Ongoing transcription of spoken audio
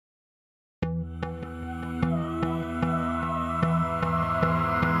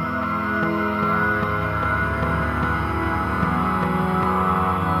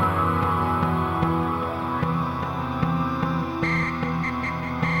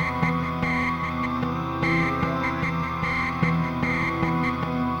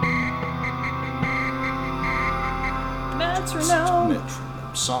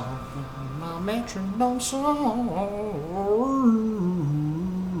song, my metronome song.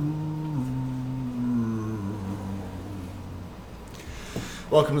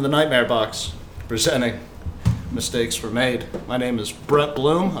 Welcome to the Nightmare Box, presenting Mistakes Were Made. My name is Brett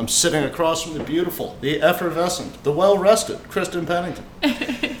Bloom. I'm sitting across from the beautiful, the effervescent, the well-rested Kristen Pennington.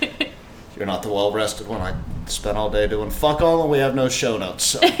 You're not the well-rested one. I spent all day doing fuck all and we have no show notes,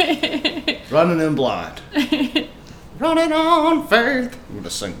 so running in blind. Running on faith. I'm going to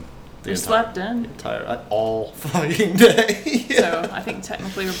sing the entire all fucking day. Yeah. So I think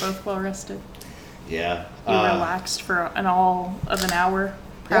technically we're both well rested. Yeah. You relaxed for an all of an hour.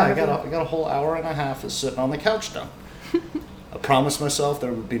 Yeah, I got a whole hour and a half of sitting on the couch done. I promised myself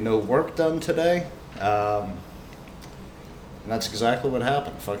there would be no work done today. And that's exactly what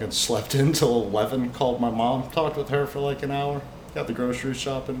happened. Fucking slept in till 11, called my mom, talked with her for like an hour, got the grocery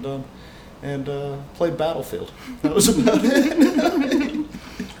shopping done, and played Battlefield. That was about it.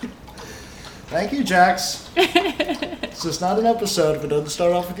 Thank you, Jax. It's just not an episode if it doesn't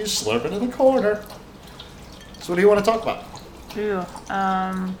start off with you slurping in the corner. So what do you want to talk about? Ooh,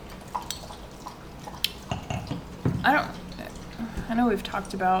 I know we've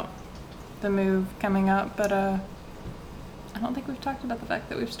talked about the move coming up, but I don't think we've talked about the fact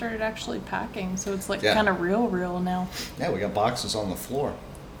that we've started actually packing, so it's like kind of real now. Yeah, we got boxes on the floor.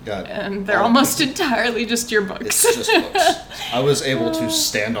 And they're almost entirely just your books. It's just books. I was able to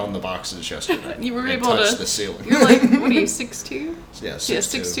stand on the boxes yesterday. You were and able touch to the ceiling. You're like, what are you, 6'2"? Yeah, 6'2". Yeah,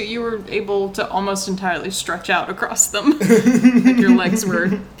 6'2". You were able to almost entirely stretch out across them. Like your legs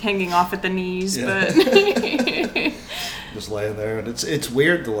were hanging off at the knees, but just laying there, and it's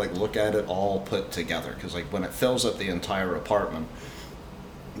weird to like look at it all put together, because like when it fills up the entire apartment,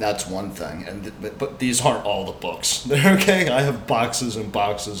 that's one thing, but these aren't all the books. They're okay. I have boxes and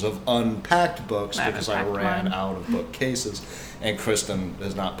boxes of unpacked books because I ran out of bookcases, and Kristen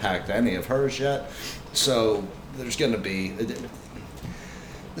has not packed any of hers yet. So there's going to be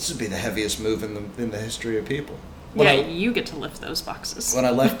this would be the heaviest move in the history of people. You get to lift those boxes. When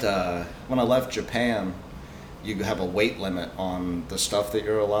I left Japan, you have a weight limit on the stuff that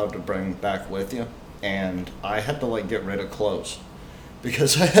you're allowed to bring back with you, and I had to like get rid of clothes.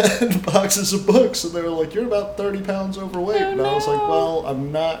 Because I had boxes of books, and they were like, you're about 30 pounds overweight. And I was like, well,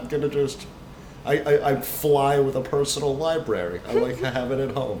 I'm not going to just... I fly with a personal library. I like to have it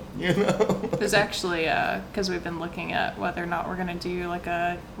at home, you know? There's actually, because we've been looking at whether or not we're going to do like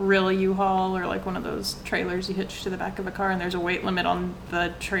a real U-Haul or like one of those trailers you hitch to the back of a car, and there's a weight limit on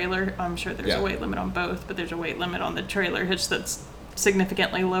the trailer. I'm sure there's a weight limit on both, but there's a weight limit on the trailer hitch that's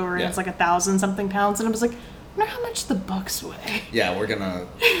significantly lower, and it's like 1,000-something pounds, and I was like, I wonder how much the books weigh. Yeah, we're gonna...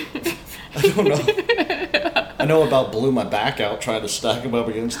 I don't know. I know about blew my back out trying to stack them up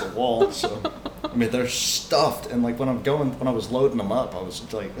against the wall, so... I mean, they're stuffed, and like when I was loading them up, I was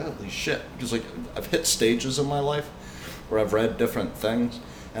like, holy shit. Because like, I've hit stages in my life where I've read different things,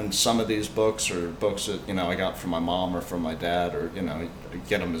 and some of these books are books that, you know, I got from my mom or from my dad, or, you know, you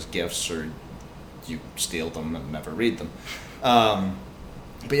get them as gifts, or you steal them and never read them.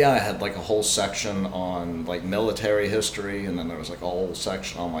 But yeah, I had like a whole section on like military history, and then there was like a whole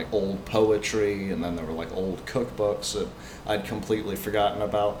section on like old poetry, and then there were like old cookbooks that I'd completely forgotten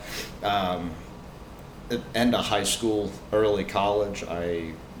about. At end of high school, early college,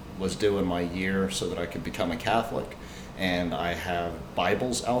 I was doing my year so that I could become a Catholic, and I have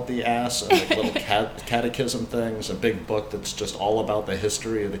Bibles out the ass and like little catechism things, a big book that's just all about the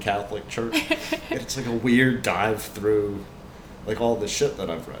history of the Catholic Church. It's like a weird dive through like all the shit that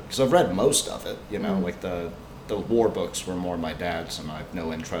I've read, because I've read most of it, you know, like the war books were more my dad's, and I have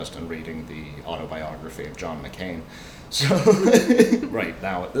no interest in reading the autobiography of John McCain. So right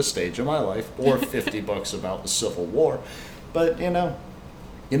now at this stage of my life, or 50 books about the Civil War, but you know,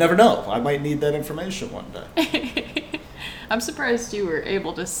 you never know. I might need that information one day. I'm surprised you were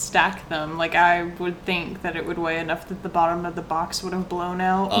able to stack them. Like, I would think that it would weigh enough that the bottom of the box would have blown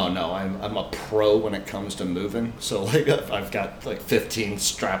out. Oh, no, I'm a pro when it comes to moving. So, like, I've got, like, 15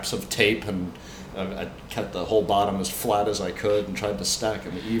 straps of tape, and I kept the whole bottom as flat as I could and tried to stack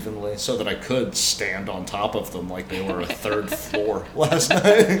them evenly so that I could stand on top of them like they were a third floor last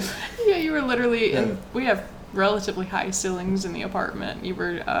night. Yeah, you were literally... And we have relatively high ceilings in the apartment. You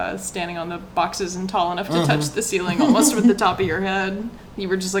were standing on the boxes and tall enough to touch the ceiling almost with the top of your head. You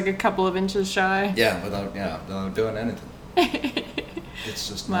were just like a couple of inches shy. Yeah, without doing anything. It's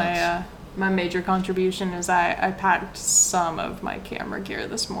just nuts. My major contribution is I packed some of my camera gear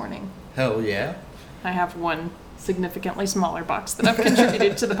this morning. Hell yeah. I have one significantly smaller box that I've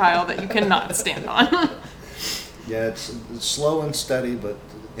contributed to the pile that you cannot stand on. Yeah, it's slow and steady, but,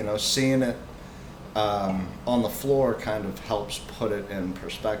 you know, seeing it on the floor kind of helps put it in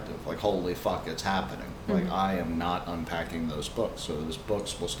perspective. Like, holy fuck, it's happening. Like, I am not unpacking those books, so those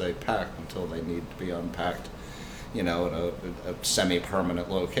books will stay packed until they need to be unpacked, in a semi-permanent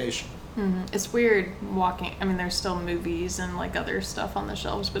location. It's weird walking. I mean, there's still movies and like other stuff on the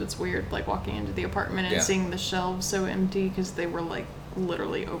shelves, but it's weird like walking into the apartment and seeing the shelves so empty because they were like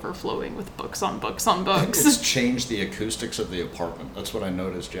literally overflowing with books on books on books. It's changed the acoustics of the apartment. That's what I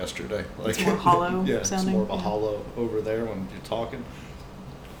noticed yesterday. Like, it's more hollow yeah, sounding. It's more of a hollow over there when you're talking.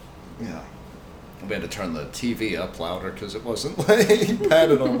 Yeah. We had to turn the TV up louder because it wasn't like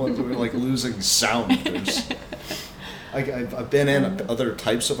padded on one. We were like losing sound. I've been in other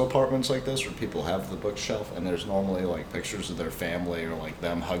types of apartments like this where people have the bookshelf and there's normally like pictures of their family or like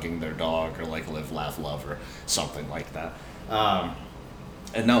them hugging their dog or like live, laugh, love or something like that.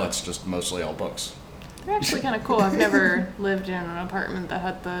 And no, it's just mostly all books. They're actually kind of cool. I've never lived in an apartment that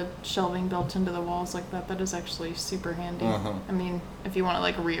had the shelving built into the walls like that. That is actually super handy. I mean, if you want to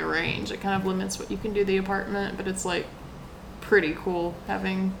like rearrange, it kind of limits what you can do to the apartment, but it's like pretty cool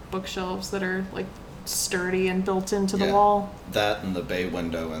having bookshelves that are like sturdy and built into the wall. That and the bay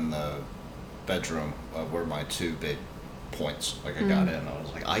window in the bedroom were my two big points. Like I got in, I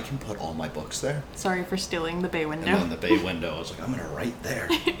was like, I can put all my books there. Sorry for stealing the bay window. And then the bay window, I was like, I'm gonna write there.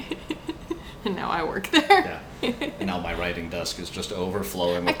 And now I work there. Yeah. And now my writing desk is just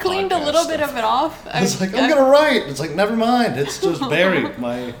overflowing with I cleaned a little bit of it off. I was like, I'm gonna write. It's like, never mind. It's just buried.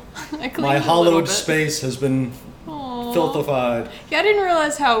 My hollowed space has been filthified. Yeah, I didn't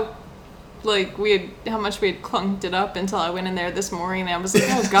realize how much we had clunked it up until I went in there this morning and I was like,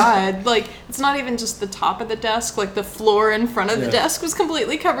 oh god, like it's not even just the top of the desk, like the floor in front of the desk was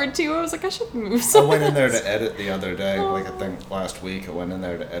completely covered too. I was like, I should move some. I went in there to edit the other day, like I think last week I went in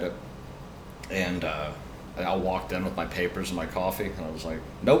there to edit and I walked in with my papers and my coffee and I was like,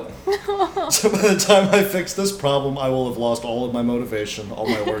 nope. So by the time I fix this problem, I will have lost all of my motivation. All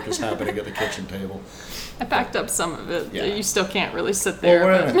my work is happening at the kitchen table. I packed up some of it. Yeah. You still can't really sit there.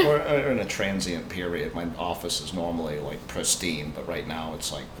 Well, we're in a transient period. My office is normally like pristine, but right now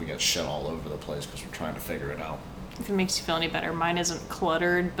it's like we got shit all over the place because we're trying to figure it out. If it makes you feel any better, mine isn't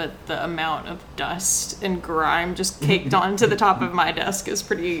cluttered, but the amount of dust and grime just caked onto the top of my desk is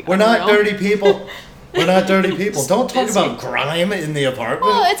pretty We're not dirty people. We're not dirty people. Don't talk about grime in the apartment.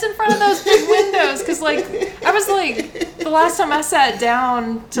 Well, it's in front of those big windows, because, like, I was like, the last time I sat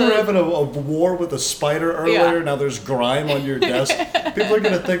down to... You were having a war with a spider earlier, now there's grime on your desk. People are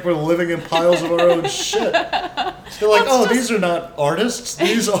going to think we're living in piles of our own shit. They're like, these are not artists.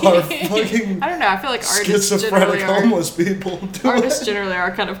 These are fucking... I don't know, I feel like artists schizophrenic homeless people. Artists generally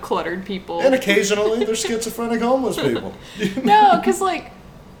are kind of cluttered people. And occasionally, they're schizophrenic homeless people. No, because, like...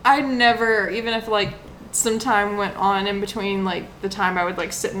 I never, even if like some time went on in between like the time I would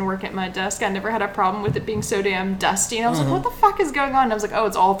like sit and work at my desk, I never had a problem with it being so damn dusty. And I was like, what the fuck is going on? And I was like, oh,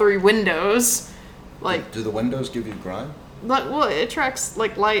 it's all three windows. Like, do the windows give you grime? Well, it attracts,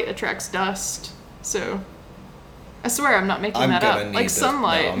 like light attracts dust. So I swear I'm not making that up. Like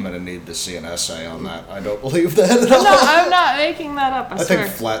sunlight. No, I'm going to need to see an essay on that. I don't believe that at all. No, I'm not making that up. I swear.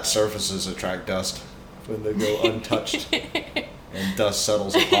 think flat surfaces attract dust when they go untouched. And dust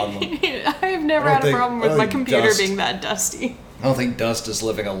settles upon them. I've never had a problem with my computer being that dusty. I don't think dust is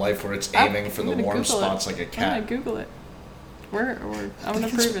living a life where it's aiming for the warm spots like a cat. I'm going to Google it. I'm going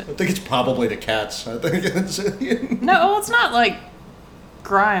to prove it. I think it's probably the cats. I think it's... No, well, it's not like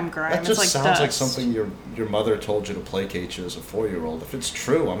grime. That just it's like sounds dust. like something your mother told you to placate you as a 4-year-old. If it's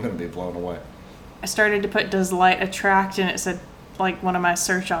true, I'm going to be blown away. I started to put does light attract, and it said, like, one of my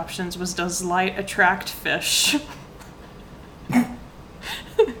search options was does light attract fish?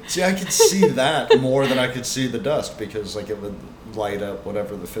 See, I could see that more than I could see the dust because, like, it would light up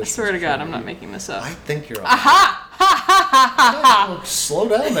whatever the fish. I swear to God, I'm not making this up. I think you're. Aha! Ha ha ha ha ha! Slow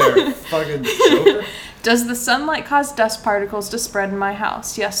down there, fucking joker. Does the sunlight cause dust particles to spread in my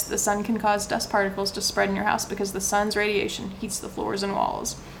house? Yes, the sun can cause dust particles to spread in your house because the sun's radiation heats the floors and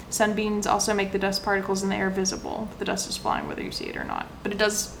walls. Sunbeams also make the dust particles in the air visible. The dust is flying whether you see it or not. But it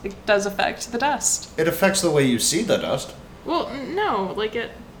does affect the dust. It affects the way you see the dust. Well, no, like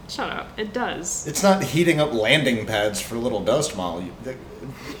it... Shut up. It does. It's not heating up landing pads for little dust, Molly.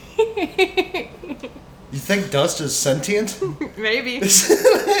 You think dust is sentient? Maybe.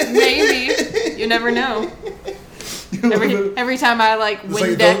 Maybe. You never know. Every time I like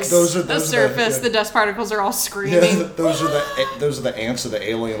Windex the surface, the dust particles are all screaming. Yeah, those are the ants of the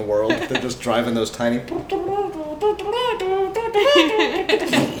alien world. They're just driving those tiny.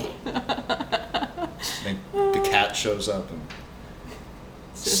 The cat shows up and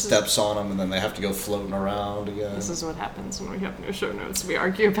steps on them, and then they have to go floating around again. This is what happens when we have no show notes. We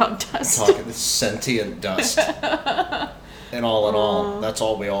argue about dust. Talking this sentient dust. And all in all, that's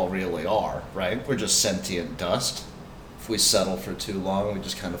all we all really are, right? We're just sentient dust. If we settle for too long, we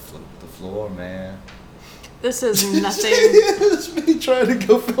just kind of float the floor, man. This is nothing. It's me trying to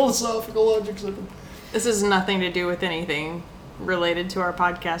go philosophical logic. This has nothing to do with anything related to our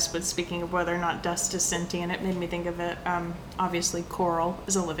podcast, but speaking of whether or not dust is sentient, it made me think of it. Obviously, coral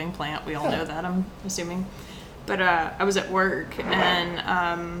is a living plant. We all know that, I'm assuming. But I was at work,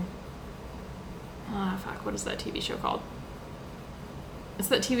 and what is that TV show called? It's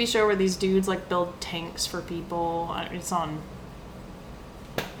that TV show where these dudes like build tanks for people. It's on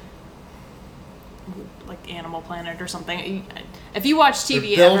like Animal Planet or something. If you watch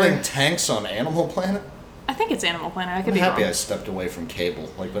TV, they're building tanks on Animal Planet. I think it's Animal Planet. I could I'm be happy wrong. I stepped away from cable,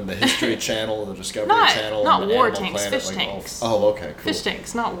 like when the History Channel, the Discovery Channel, not and the war Animal tanks, Planet, fish like, tanks. Oh, okay, cool. Fish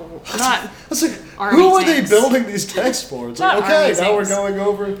tanks, not I was like, army who are they tanks. building these tanks for? It's like, Not okay, army now we're tanks. going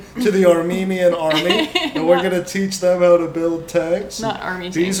over to the Armenian army, and we're going to teach them how to build tanks. Not army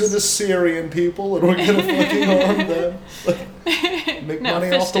These tanks. are the Syrian people, and we're going to fucking arm them. Make No, money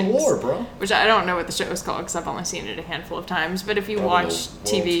fish off the tanks. war, bro. Which I don't know what the show is called because I've only seen it a handful of times. But if you Probably watch the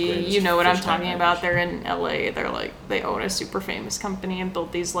world's TV, greatest you know what I'm fish tank talking about. They're in LA. They're like, they own a super famous company and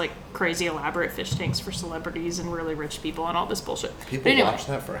build these like crazy elaborate fish tanks for celebrities and really rich people and all this bullshit. People But anyway, watch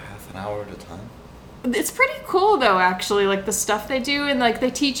that for half an hour at a time. it's pretty cool though, actually, like the stuff they do, and like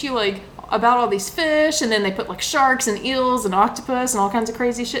they teach you like about all these fish, and then they put like sharks and eels and octopus and all kinds of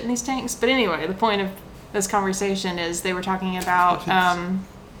crazy shit in these tanks. But anyway, the point of this conversation is they were talking about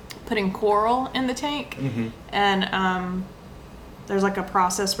putting coral in the tank, and there's like a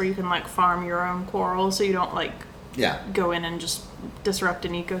process where you can like farm your own coral, so you don't like go in and just disrupt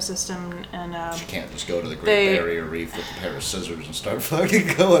an ecosystem. And you can't just go to the Great Barrier Reef with a pair of scissors and start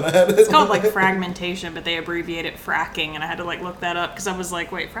fucking going at it. It's called like fragmentation, but they abbreviate it fracking, and I had to like look that up because I was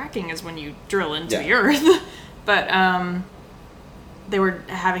like, wait, fracking is when you drill into the earth. But they were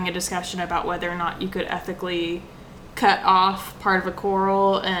having a discussion about whether or not you could ethically cut off part of a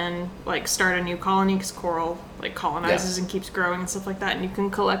coral and like start a new colony, because coral like colonizes and keeps growing and stuff like that, and you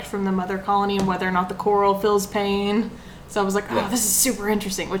can collect from the mother colony and whether or not the coral feels pain. So I was like, oh, this is super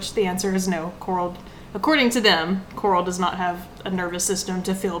interesting, which the answer is no. Coral, according to them, coral does not have a nervous system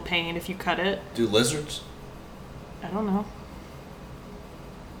to feel pain if you cut it. Do lizards? I don't know.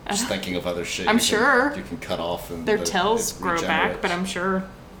 Just thinking of other shit. I'm sure you can cut off and their tails grow back, but I'm sure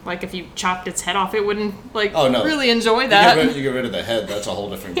like if you chopped its head off, it wouldn't like really enjoy that. You get rid of the head, that's a whole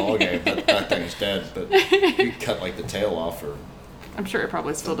different ballgame. that thing's dead, but you cut like the tail off, or I'm sure it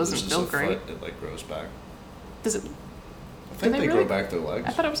probably still doesn't feel great. It like grows back. Does it? I think they grow back their legs.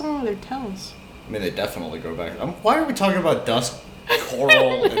 I thought it was only their tails. I mean, they definitely grow back. Why are we talking about dust,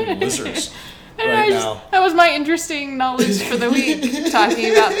 coral, and lizards right now? That was my interesting knowledge for the week,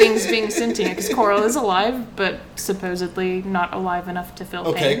 talking about things being sentient, because coral is alive, but supposedly not alive enough to feel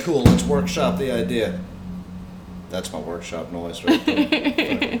pain. Okay, cool. Let's workshop the idea. That's my workshop noise right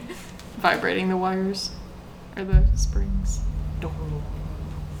there. Vibrating the wires, or the springs. The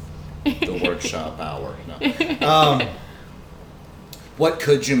workshop hour. No. What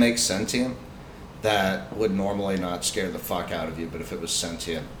could you make sentient that would normally not scare the fuck out of you, but if it was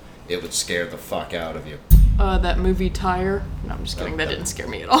sentient, it would scare the fuck out of you? That movie Tyre. No, I'm just kidding. That didn't scare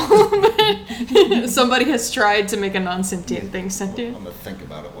me at all. Somebody has tried to make a non-sentient thing sentient. I'm gonna think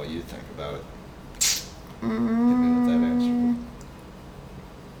about it while you think about it. Hit me with that answer.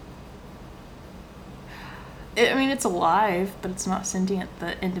 I mean, it's alive, but it's not sentient.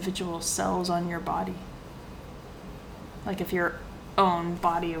 The individual cells on your body. Like if your own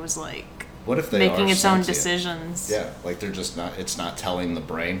body was like what if they making are its sentient? own decisions. Yeah, like they're just not. It's not telling the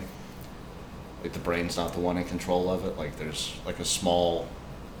brain. Like the brain's not the one in control of it. Like there's like a small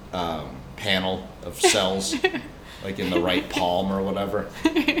panel of cells, like in the right palm or whatever.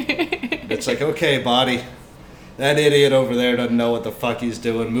 It's like, okay, body, that idiot over there doesn't know what the fuck he's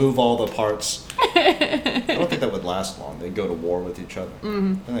doing. Move all the parts. I don't think that would last long. They'd go to war with each other.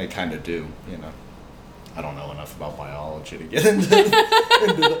 Mm-hmm. And they kind of do, you know. I don't know enough about biology to get into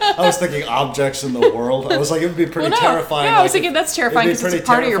I was thinking objects in the world. I was like, it would be pretty terrifying. Yeah, I was thinking that's terrifying because it's a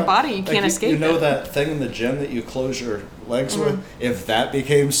part of your body. You can't escape it. You know that thing in the gym that you close your legs with? If that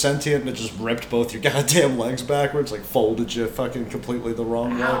became sentient and it just ripped both your goddamn legs backwards, like folded you fucking completely the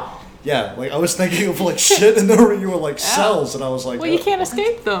wrong way. Yeah, like I was thinking of like shit in there where you were like cells, and I was like, well, you can't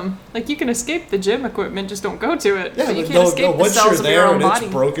escape them. Like you can escape the gym equipment, just don't go to it. Yeah, but you can't escape the cells of your own body. Once you're there and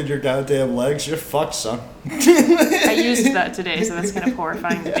it's broken your goddamn legs, you're fucked, son. I used that today, so that's kind of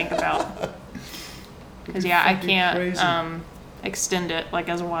horrifying to think about. Because I can't. extend it like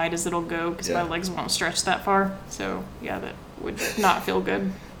as wide as it'll go because my legs won't stretch that far. So yeah, that would not feel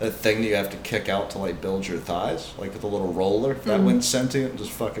good. That thing you have to kick out to like build your thighs, like with a little roller, if that went sentient and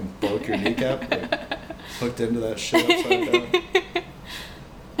just fucking broke your kneecap, like, hooked into that shit upside down.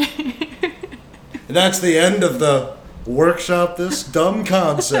 And that's the end of the workshop this dumb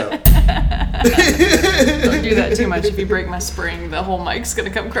concept. Don't do that too much. If you break my spring, the whole mic's gonna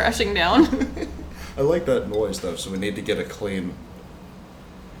come crashing down. I like that noise though, so we need to get a clean.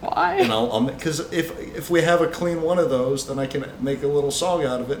 Why? And I'll because if we have a clean one of those, then I can make a little song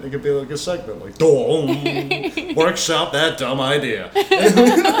out of it, and it could be like a segment, like "Dom, workshop that dumb idea."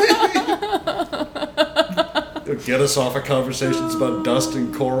 Get us off of conversations about dust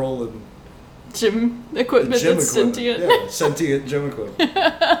and coral and gym equipment that's sentient. Yeah, sentient gym equipment.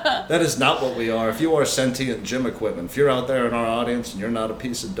 That is not what we are. If you are sentient gym equipment, if you're out there in our audience and you're not a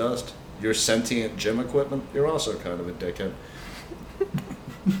piece of dust, you're sentient gym equipment, you're also kind of a dickhead.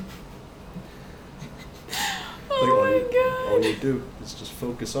 All you do is just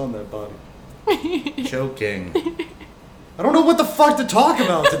focus on that body. Choking. I don't know what the fuck to talk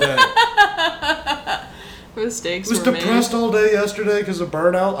about today. Mistakes I was were depressed made. all day yesterday because of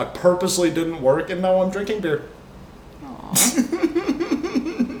burnout. I purposely didn't work, and now I'm drinking beer. Well,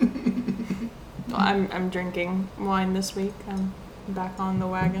 I'm drinking wine this week. I'm back on the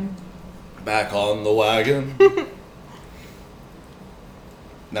wagon. Back on the wagon.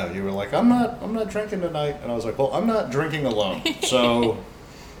 No, you were like, I'm not drinking tonight, and I was like, well, I'm not drinking alone, so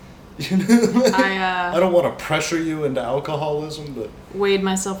I don't want to pressure you into alcoholism, but weighed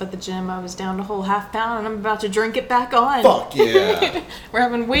myself at the gym. I was down a whole half pound, and I'm about to drink it back on. Fuck yeah! We're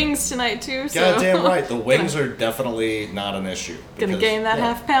having wings tonight too. So. Goddamn right, the wings are definitely not an issue. Gonna gain that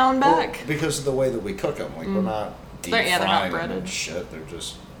half pound back. Well, because of the way that we cook them, like we're not deep they're not frying them breaded. and shit. They're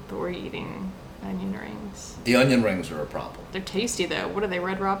just. But we're eating onion rings. The onion rings are a problem. They're tasty though. What are they,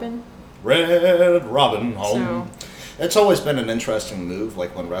 Red Robin? Red Robin home. So, It's always been an interesting move,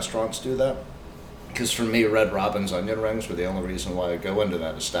 like when restaurants do that. Because for me, Red Robin's onion rings were the only reason why I go into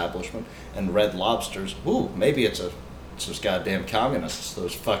that establishment. And Red Lobsters, ooh, maybe it's those goddamn communists,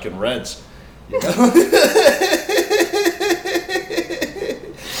 those fucking Reds. You know?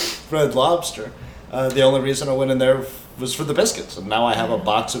 Red Lobster. The only reason I went in there was for the biscuits. And now I have a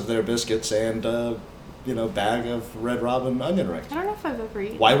box of their biscuits and bag of Red Robin onion rings. I don't know if I've ever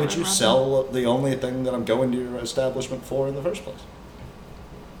eaten. Why would Red you Robin. sell the only thing that I'm going to your establishment for in the first place?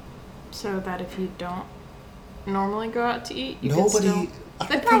 So that if you don't normally go out to eat, you Nobody, can still... I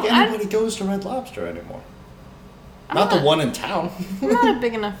don't think anybody goes to Red Lobster anymore. Not the one in town. I'm not a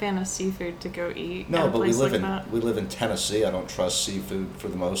big enough fan of seafood to go eat. No, at a but we place live like that. we live in Tennessee. I don't trust seafood for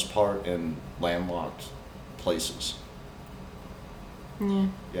the most part in landlocked places. Yeah.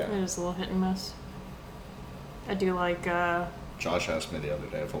 Yeah. It is a little hit and miss. I do like, Josh asked me the other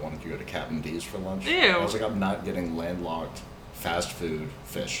day if I wanted to go to Captain D's for lunch. Ew. I was like, I'm not getting landlocked fast food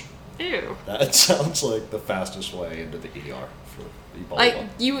fish. ew. That sounds like the fastest way into the ER for Ebola. Like,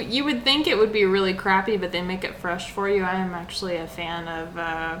 you would think it would be really crappy, but they make it fresh for you. I am actually a fan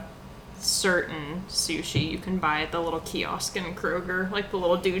of, certain sushi you can buy at the little kiosk in Kroger. Like, the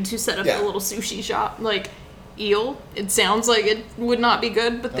little dudes who set up the little sushi shop. Like, eel. It sounds like it would not be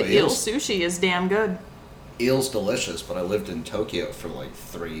good, but the eel sushi is damn good. Eel's delicious, but I lived in Tokyo for like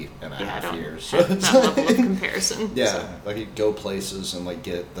 3.5 years. So that level of comparison. Yeah, So. like you go places and like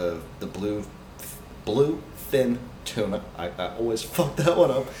get the blue fin tuna. I always fuck that one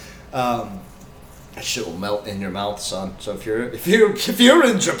up. That shit will melt in your mouth, son. So if you're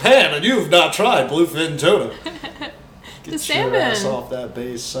in Japan and you've not tried bluefin tuna, get your ass off that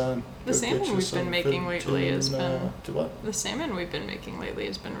base, son. The salmon we've been making lately has been. To what? The salmon we've been making lately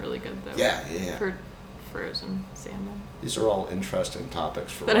has been really good though. Yeah. For frozen salmon. These are all interesting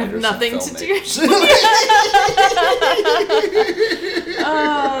topics for That have writers nothing and to do. filmmakers.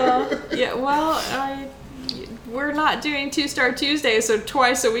 Yeah, well, we're not doing 2-Star Tuesday, so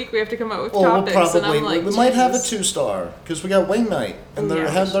twice a week we have to come up with topics. We'll and I'm like, we might have a Jesus. 2-star because we got wing night and they're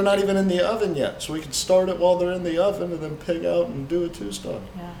Yeah. not even in the oven yet, so we can start it while they're in the oven and then pig out and do a 2-star.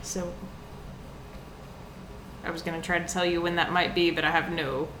 Yeah, so I was gonna try to tell you when that might be, but I have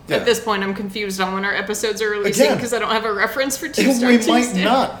no. Yeah. At this point, I'm confused on when our episodes are releasing Again, because I don't have a reference for 2-Star We Tuesday.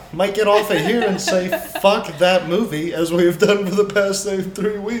 might get off of here and say fuck that movie as we've done for the past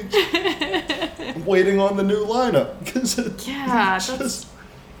 3 weeks. I'm waiting on the new lineup because Yeah, that's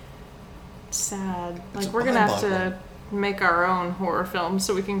sad. Like, we're gonna have to make our own horror films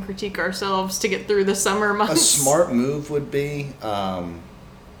so we can critique ourselves to get through the summer months. a smart move would be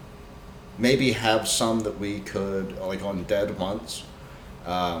maybe have some that we could, like on dead months,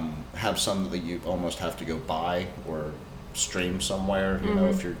 have some that you almost have to go buy or stream somewhere, you know,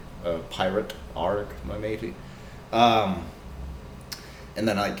 if you're a pirate, arg, my matey. And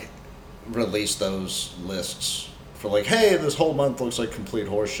then like release those lists for like, hey, this whole month looks like complete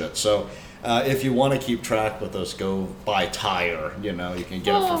horseshit. So if you want to keep track with us, go buy Tire. You know, you can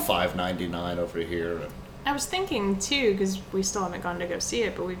get it for $5.99 over here. I was thinking too, because we still haven't gone to go see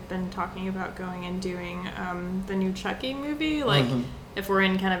it, but we've been talking about going and doing the new Chucky movie. Like, if we're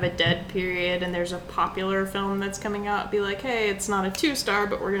in kind of a dead period and there's a popular film that's coming out, be like, hey, it's not a 2-star,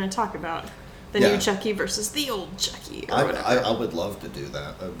 but we're going to talk about the new Chucky versus the old Chucky. I would love to do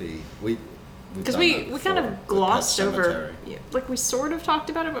that. That'd be because we kind of glossed over, like we sort of talked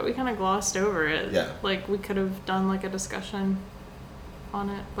about it, but we kind of glossed over it. Yeah. Like we could have done like a discussion on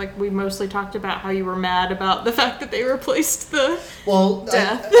it. Like we mostly talked about how you were mad about the fact that they replaced the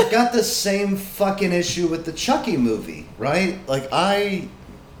death. I got the same fucking issue with the Chucky movie, right? Like I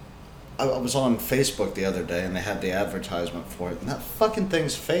was on Facebook the other day and they had the advertisement for it, and that fucking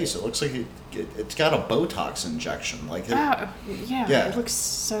thing's face, it looks like it's got a Botox injection. Like it looks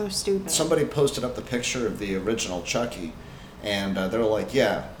so stupid. Somebody posted up the picture of the original Chucky, and they're like,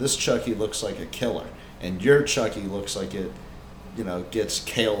 yeah, this Chucky looks like a killer, and your Chucky looks like it, you know, gets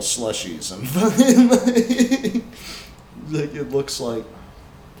kale slushies and like it looks like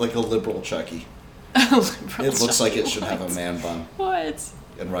a liberal Chucky. It looks like it should have a man bun. What?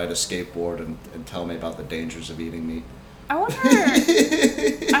 And ride a skateboard and tell me about the dangers of eating meat. I wonder.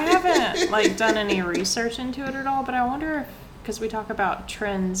 I haven't like done any research into it at all, but I wonder if, because we talk about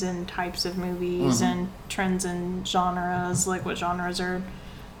trends in types of movies and trends in genres, like what genres are,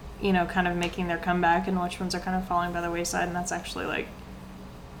 you know, kind of making their comeback and which ones are kind of falling by the wayside, and that's actually like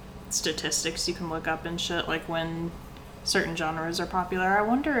statistics you can look up and shit, like when certain genres are popular. I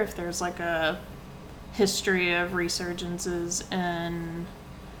wonder if there's like a history of resurgences in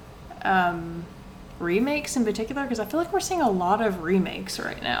remakes in particular, because I feel like we're seeing a lot of remakes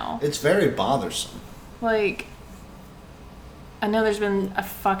right now. It's very bothersome. Like, I know there's been a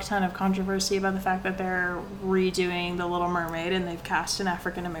fuck ton of controversy about the fact that they're redoing The Little Mermaid and they've cast an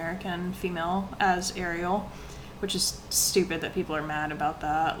African-American female as Ariel, which is stupid that people are mad about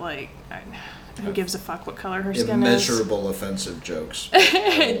that. Like, who gives a fuck what color her skin is? Immeasurable offensive jokes. Don't.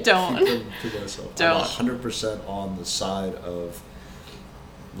 Keep them to myself. Don't. I'm 100% on the side of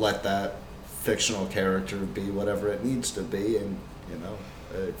let that fictional character be whatever it needs to be, and, you know,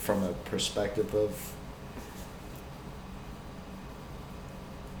 from a perspective of,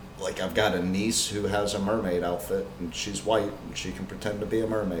 like, I've got a niece who has a mermaid outfit, and she's white, and she can pretend to be a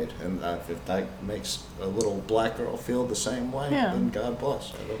mermaid. And if that makes a little black girl feel the same way, then God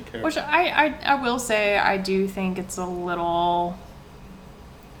bless. I don't care. Which I will say, I do think it's a little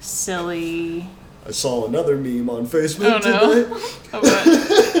silly. I saw another meme on Facebook today.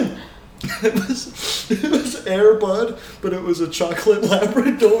 It was Air Bud, but it was a chocolate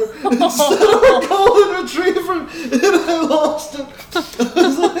Labrador instead of a golden retriever, and I lost it.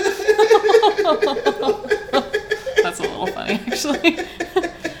 That's a little funny, actually.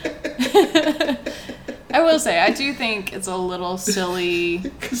 I will say, I do think it's a little silly.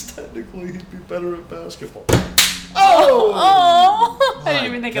 Because technically he'd be better at basketball. Oh! I didn't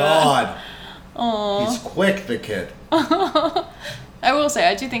even think of that. God. He's quick, the kid. I will say,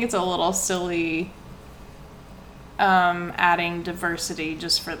 I do think it's a little silly adding diversity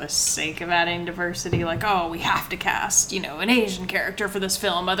just for the sake of adding diversity. Like, oh, we have to cast, you know, an Asian character for this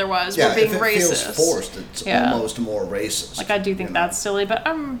film, otherwise we're being racist. If it feels forced, it's almost more racist. Like, I do think that's silly, but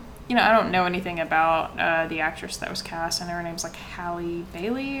you know, I don't know anything about the actress that was cast. I know her name's like Halle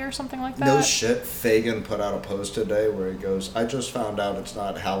Bailey or something like that. No shit. Fagan put out a post today where he goes, I just found out it's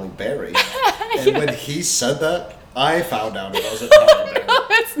not Halle Berry. And when he said that, I found out it wasn't Halle Berry.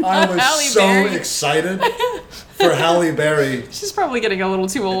 I was so excited for Halle Berry. She's probably getting a little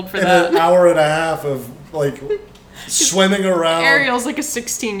too old for that. An hour and a half of, like, swimming around. Ariel's like a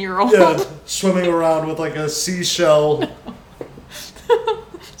 16-year-old. Yeah, swimming around with, like, a seashell.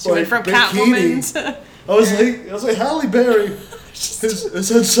 She went from Catwoman to... I was like, Halle Berry. She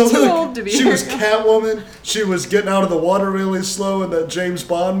was Catwoman. She was getting out of the water really slow in that James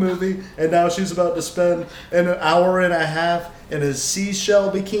Bond movie, and now she's about to spend an hour and a half in a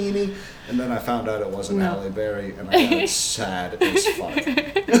seashell bikini. And then I found out it wasn't Halle Berry, and I got sad as fuck.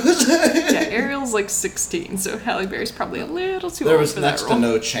 Yeah, Ariel's like 16, so Halle Berry's probably a little too old for that role. There was next to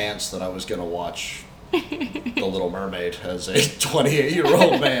no chance that I was going to watch The Little Mermaid as a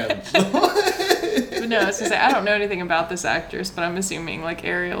 28-year-old man. But no, I was gonna say, I don't know anything about this actress, but I'm assuming like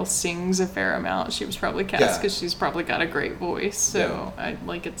Ariel sings a fair amount. She was probably cast because she's probably got a great voice. So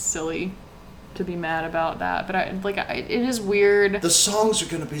it's silly to be mad about that. But it is weird. The songs are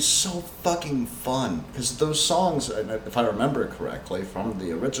going to be so fucking fun because those songs, if I remember correctly, from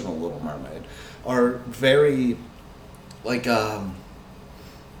the original Little Mermaid, are very like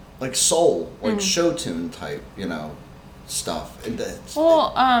soul, like show tune type, stuff. And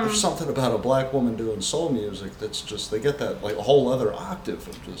there's something about a black woman doing soul music that's just, they get that like a whole other octave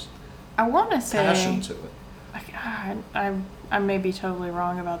of just I want to say passion to it. I may be totally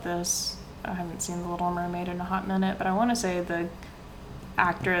wrong about this. I haven't seen The Little Mermaid in a hot minute, but I want to say the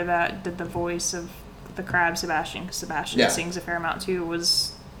actor that did the voice of the crab Sebastian, because Sebastian sings a fair amount too,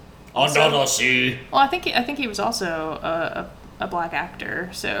 was Under the sea. Well, I think he was also a black actor,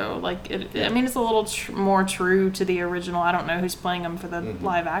 so like I mean, it's a little more true to the original. I don't know who's playing him for the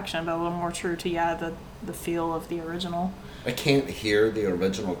live action, but a little more true to the feel of the original. I can't hear the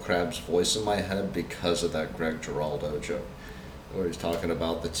original Crab's voice in my head because of that Greg Giraldo joke, where he's talking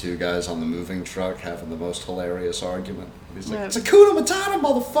about the two guys on the moving truck having the most hilarious argument. He's like, "It's Hakuna Matata,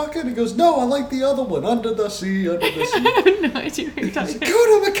 motherfucker!" And he goes, "No, I like the other one, Under the Sea, Under the Sea." I have no idea what you're talking about.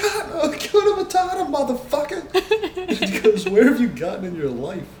 Hakuna Matata, motherfucker! And he goes, "Where have you gotten in your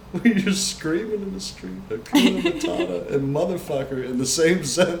life? Where you're screaming in the street, Hakuna Matata and motherfucker in the same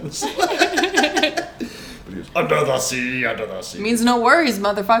sentence." But he goes, "Under the sea, under the sea." Means no worries,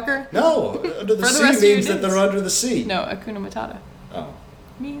 motherfucker. No, under the sea means that they're under the sea. No, Hakuna Matata. Oh.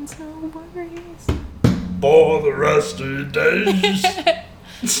 Means no worries. For the rest of your days.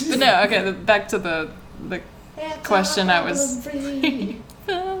 But no, okay, back to the question I was...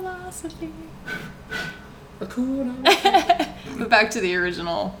 Philosophy. But back to the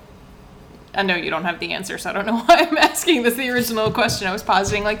original... I know you don't have the answer, so I don't know why I'm asking this. The original question I was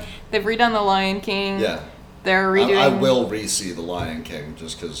positing, like, they've redone The Lion King. Yeah. They're redoing... I will re-see The Lion King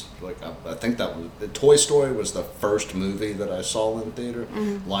just because, like, I think that was... Toy Story was the first movie that I saw in theater.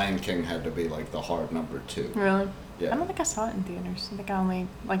 Mm-hmm. Lion King had to be, like, the hard number 2. Really? Yeah. I don't think I saw it in theaters. I think I only...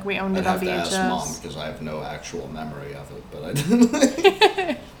 Like, we owned it on VHS. I'd have to ask Mom because I have no actual memory of it, but I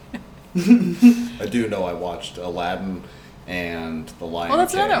didn't... I do know I watched Aladdin and The Lion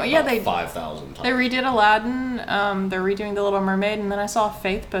King another one. Yeah, 5,000 times. They redid Aladdin, they're redoing The Little Mermaid, and then I saw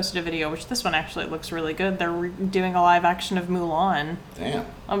Faith posted a video, which this one actually looks really good. They're doing a live action of Mulan. Damn.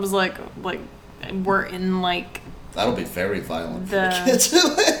 I was like, we're in, like... That'll be very violent for the kids.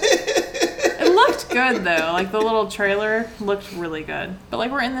 It looked good, though. Like, the little trailer looked really good. But,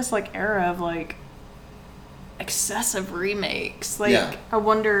 like, we're in this, like, era of, like, excessive remakes. Like, I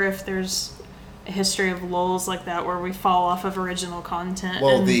wonder if there's... a history of lulls like that where we fall off of original content.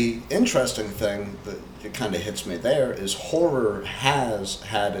 Well, the interesting thing that it kind of hits me there is horror has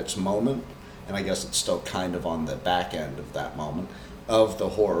had its moment, and I guess it's still kind of on the back end of that moment, of the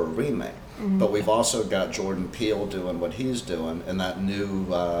horror remake. Mm-hmm. But we've also got Jordan Peele doing what he's doing, and that new,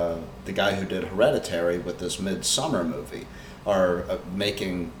 the guy who did Hereditary with this Midsommar movie are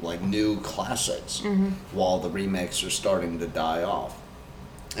making like new classics while the remakes are starting to die off.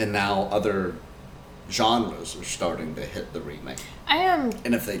 And now other genres are starting to hit the remake.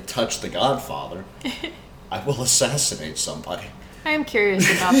 And if they touch The Godfather, I will assassinate somebody. I am curious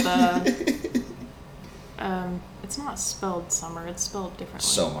about the... it's not spelled summer, it's spelled differently.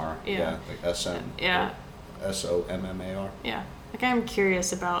 Sommar. Yeah. Like S-M. Yeah. S-O-M-M-A-R. Yeah. Like, I'm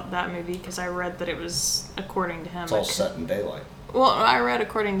curious about that movie because I read that it was, according to him... It's all set in daylight. Well, I read,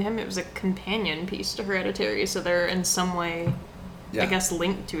 according to him, it was a companion piece to Hereditary, so they're in some way... I guess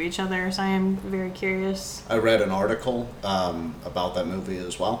linked to each other, so I am very curious. I read an article about that movie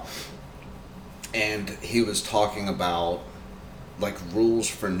as well, and he was talking about like rules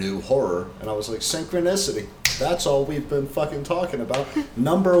for new horror, and I was like, synchronicity. That's all we've been fucking talking about.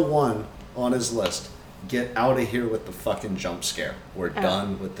 Number 1 on his list. Get out of here with the fucking jump scare. We're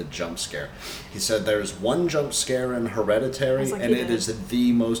done with the jump scare. He said there's one jump scare in Hereditary, and it is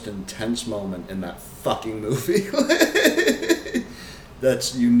the most intense moment in that fucking movie.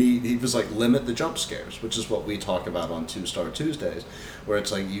 That's you need. He was like, limit the jump scares, which is what we talk about on 2-Star Tuesdays, where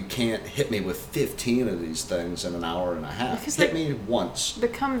it's like you can't hit me with 15 of these things in an hour and a half. Because hit me once.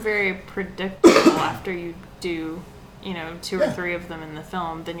 Become very predictable after you do, 2 or 3 of them in the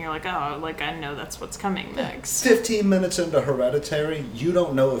film. Then you're like, oh, like I know that's what's coming next. 15 minutes into Hereditary, you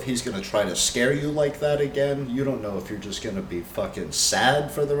don't know if he's gonna try to scare you like that again. You don't know if you're just gonna be fucking sad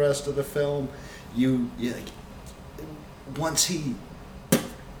for the rest of the film. You like once he.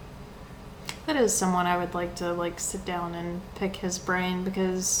 That is someone I would like to sit down and pick his brain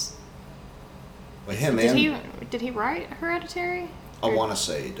because. Well, did he write Hereditary? I want to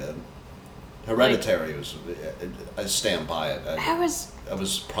say he did. Hereditary was, I stand by it. It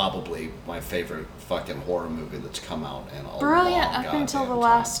was probably my favorite fucking horror movie that's come out in a brilliant long up until the goddamn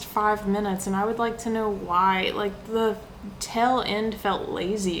last time. 5 minutes, and I would like to know why. Like, the tail end felt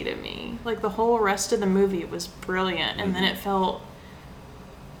lazy to me. Like, the whole rest of the movie was brilliant, and then it felt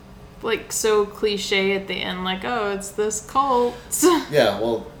like so cliche at the end, like, oh, it's this cult. Yeah,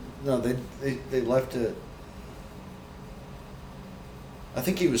 well, no, they left it. I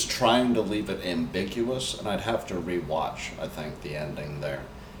think he was trying to leave it ambiguous, and I'd have to rewatch, I think, the ending there.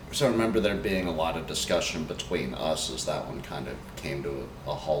 So I remember there being a lot of discussion between us as that one kind of came to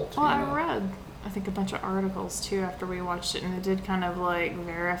a halt. Well, I read, I think, a bunch of articles, too, after we watched it, and it did kind of, like,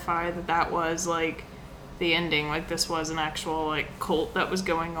 verify that was, like, the ending. Like, this was an actual, like, cult that was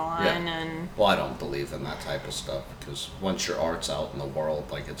going on, and... Well, I don't believe in that type of stuff, because once your art's out in the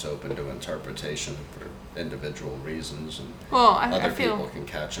world, like, it's open to interpretation for individual reasons, and other people can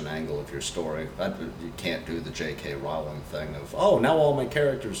catch an angle of your story. You can't do the J.K. Rowling thing of, oh, now all my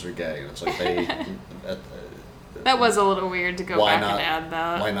characters are gay. It's like that was a little weird to go back and add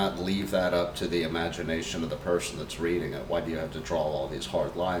that. Why not leave that up to the imagination of the person that's reading it? Why do you have to draw all these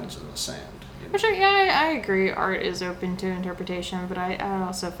hard lines in the sand? Which, I agree, art is open to interpretation, but I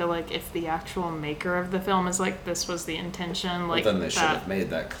also feel like if the actual maker of the film is like, this was the intention, like, well, then they should have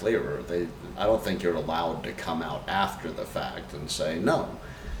made that clearer. I don't think you're allowed to come out after the fact and say, no.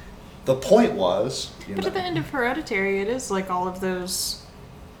 The point was... But at the end of Hereditary, it is like all of those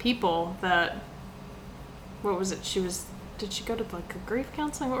people that... What was it? Did she go to, like, a grief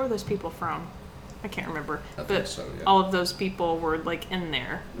counseling? What were those people from? I can't remember. I think so, yeah. All of those people were, like, in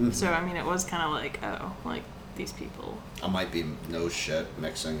there. Mm-hmm. So, I mean, it was kind of like, oh, like, these people. I might be no shit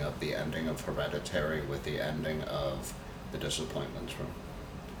mixing up the ending of Hereditary with the ending of The Disappointments Room.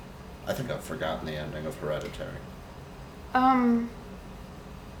 I think I've forgotten the ending of Hereditary.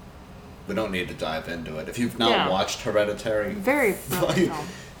 We don't need to dive into it. If you've not watched Hereditary... Very brilliant film.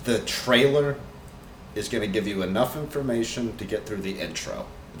 The trailer is going to give you enough information to get through the intro.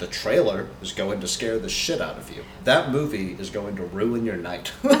 The trailer is going to scare the shit out of you. That movie is going to ruin your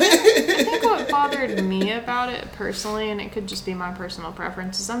night. I think what bothered me about it personally, and it could just be my personal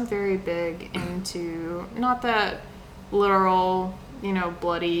preference, is I'm very big into, not that literal,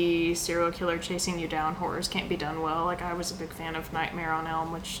 bloody serial killer chasing you down horrors can't be done well. Like, I was a big fan of Nightmare on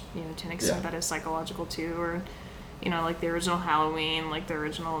Elm, which, to an extent that is psychological too, or, like the original Halloween, like the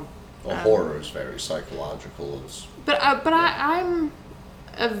original... Well, horror is very psychological. But I'm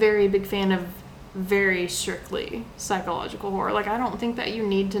a very big fan of very strictly psychological horror. Like, I don't think that you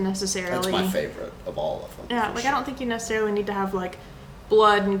need to necessarily... That's my favorite of all of them. Yeah, like, sure. I don't think you necessarily need to have, like,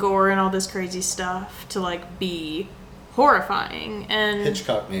 blood and gore and all this crazy stuff to, like, be horrifying. And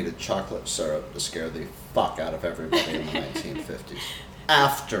Hitchcock needed chocolate syrup to scare the fuck out of everybody in the 1950s.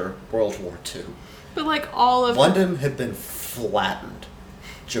 After World War II. But, like, all of... London had been flattened.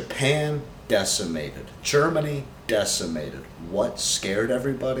 Japan decimated. Germany decimated. What scared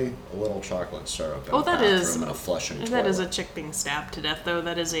everybody? A little chocolate syrup in a bathroom and a flushing toilet. That is a chick being stabbed to death, though.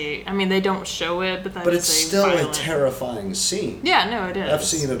 That is a... I mean, they don't show it, but it's still a terrifying scene. Yeah, no, it is. I've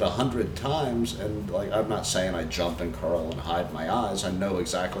seen it 100 times, and, like, I'm not saying I jump and curl and hide my eyes. I know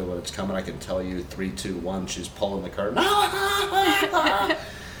exactly when it's coming. I can tell you 3, 2, 1, she's pulling the curtain.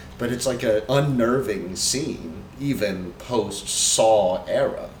 But it's like an unnerving scene, even post-Saw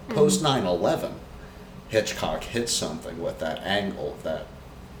era. Post 9/11, Hitchcock hits something with that angle, that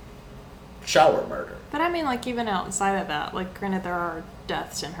shower murder. But I mean, like, even outside of that, like, granted, there are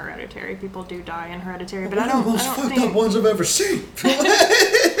deaths in Hereditary. People do die in Hereditary, but I don't think... fucked up ones I've ever seen.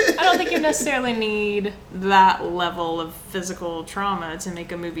 I don't think you necessarily need that level of physical trauma to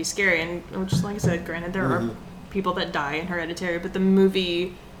make a movie scary. And, which, like I said, granted, there are people that die in Hereditary, but the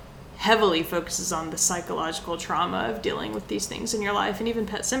movie heavily focuses on the psychological trauma of dealing with these things in your life. And even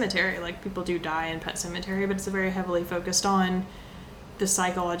Pet Sematary, like, people do die in Pet Sematary, but it's very heavily focused on the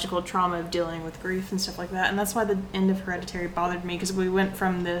psychological trauma of dealing with grief and stuff like that. And that's why the end of Hereditary bothered me, because we went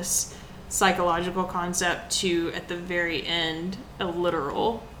from this psychological concept to, at the very end, a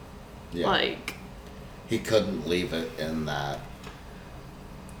literal. Yeah. Like, he couldn't leave it in that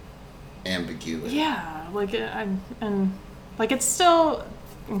ambiguity. Yeah, like, and like, it's still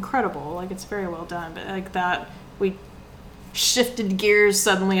incredible, like, it's very well done, but like that, we shifted gears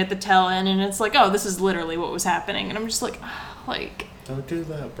suddenly at the tail end, and it's like, oh, this is literally what was happening, and I'm just like, like, don't do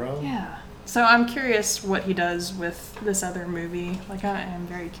that, bro. Yeah. So I'm curious what he does with this other movie. Like, I am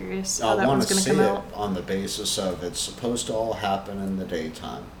very curious how that one's going to come out. I want to see it on the basis of it's supposed to all happen in the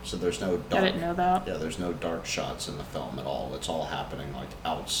daytime, so there's no dark. I didn't know that. Yeah, there's no dark shots in the film at all. It's all happening, like,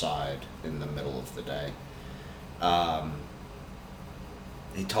 outside in the middle of the day.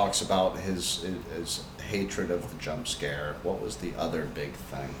 he talks about his hatred of the jump scare. What was the other big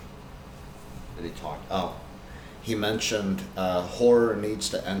thing that he talked? Oh, he mentioned horror needs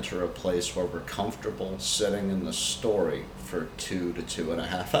to enter a place where we're comfortable sitting in the story for 2 to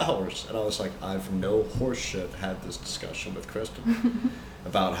 2.5 hours. And I was like, I've no horseshit had this discussion with Kristen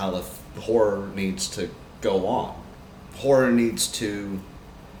about how the horror needs to go on. Horror needs to...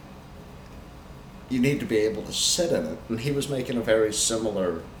 You need to be able to sit in it. And he was making a very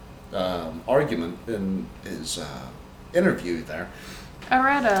similar argument in his interview there. I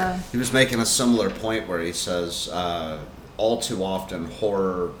read He was making a similar point where he says, all too often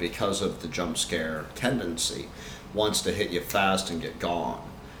horror, because of the jump scare tendency, wants to hit you fast and get gone,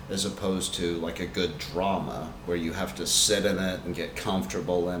 as opposed to like a good drama where you have to sit in it and get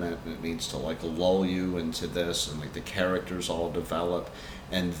comfortable in it, and it needs to like lull you into this, and like the characters all develop,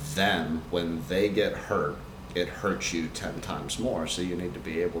 and then when they get hurt, it hurts you 10 times more. So you need to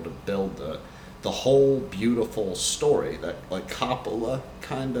be able to build the whole beautiful story that like Coppola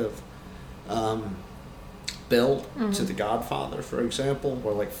kind of build to The Godfather, for example,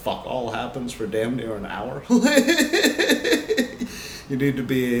 where like fuck all happens for damn near an hour. You need to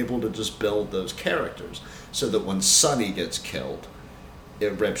be able to just build those characters so that when Sonny gets killed,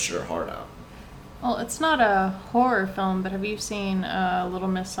 it rips your heart out. Well, it's not a horror film, but have you seen Little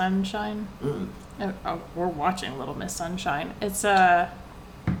Miss Sunshine? We're watching Little Miss Sunshine. It's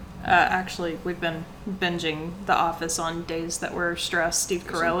actually, we've been binging The Office on days that we're stressed. Steve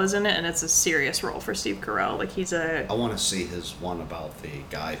Carell is in it, and it's a serious role for Steve Carell. Like, he's a... I want to see his one about the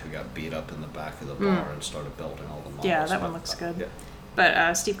guy who got beat up in the back of the bar and started building all the models. Yeah, that one looks good. Yeah.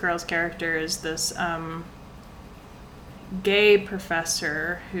 But Steve Carell's character is this gay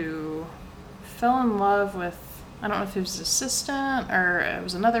professor who fell in love with... I don't know if it was his assistant or it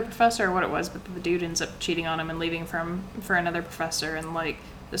was another professor or what it was, but the dude ends up cheating on him and leaving for another professor, and like...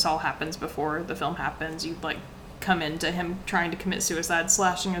 This all happens before the film happens. You like come into him trying to commit suicide,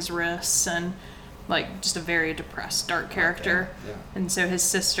 slashing his wrists, and like just a very depressed, dark character. Okay. Yeah. And so his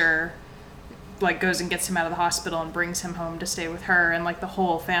sister like goes and gets him out of the hospital and brings him home to stay with her, and like the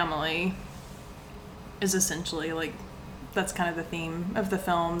whole family is essentially like that's kind of the theme of the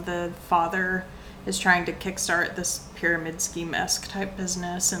film. The father is trying to kickstart this pyramid scheme-esque type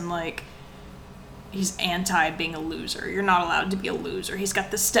business, and like he's anti being a loser. You're not allowed to be a loser. He's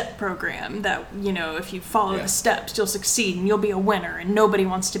got the step program that, you know, if you follow the steps, you'll succeed and you'll be a winner, and nobody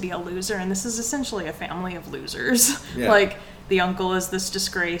wants to be a loser. And this is essentially a family of losers. Yeah. Like, the uncle is this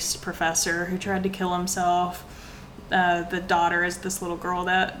disgraced professor who tried to kill himself. The daughter is this little girl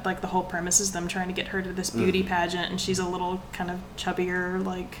that, like, the whole premise is them trying to get her to this beauty pageant, and she's a little kind of chubbier,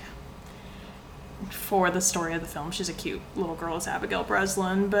 like, for the story of the film. She's a cute little girl, it's Abigail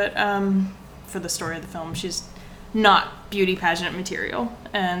Breslin, but, for the story of the film, she's not beauty pageant material,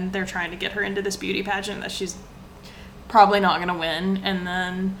 and they're trying to get her into this beauty pageant that she's probably not going to win. And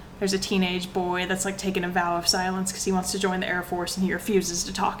then there's a teenage boy that's like taking a vow of silence because he wants to join the Air Force, and he refuses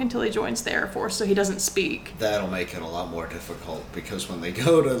to talk until he joins the Air Force, so he doesn't speak. That'll make it a lot more difficult, because when they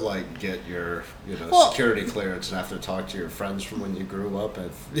go to like get your security clearance and have to talk to your friends from when you grew up, and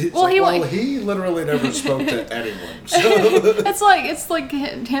he literally never spoke to anyone. So. it's like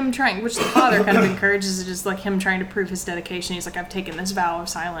him trying, which the father kind of encourages it, is like him trying to prove his dedication. He's like, I've taken this vow of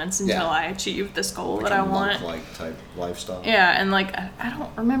silence until I achieve this goal like that I want. Monk-like type lifestyle. Yeah, and like I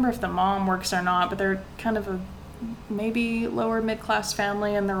don't remember if the mom works or not, but they're kind of a maybe lower mid-class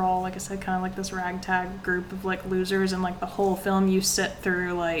family, and they're all, like I said, kind of like this ragtag group of like losers, and like the whole film you sit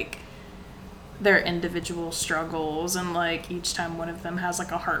through like their individual struggles, and like each time one of them has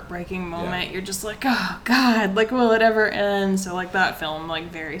like a heartbreaking moment, you're just like, oh god, like will it ever end? So like that film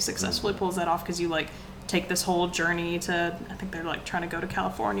like very successfully pulls that off, because you like take this whole journey to, I think they're like trying to go to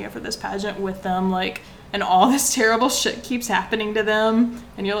California for this pageant with them, like, and all this terrible shit keeps happening to them,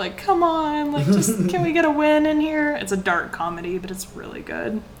 and you're like, come on, like, just can we get a win in here? It's a dark comedy, but it's really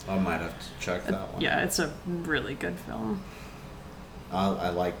good. I might have to check that one. Yeah, it's a really good film. I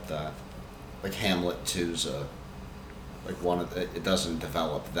like that. Like Hamlet 2's like one of it doesn't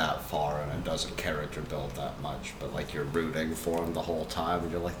develop that far, and it doesn't character build that much, but like you're rooting for him the whole time,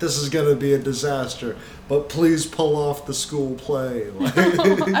 and you're like, this is gonna be a disaster, but please pull off the school play. Like, I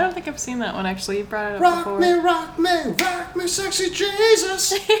don't think I've seen that one, actually. You brought it up before. Rock me, sexy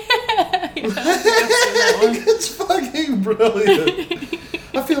Jesus. It's fucking brilliant.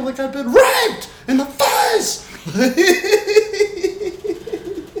 I feel like I've been raped in the face.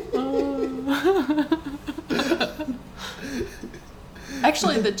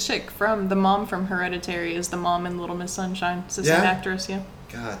 Actually, the chick from the mom from Hereditary is the mom in Little Miss Sunshine. It's the same actress, yeah.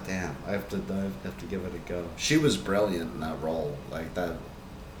 God damn, I have to give it a go. She was brilliant in that role. Like that,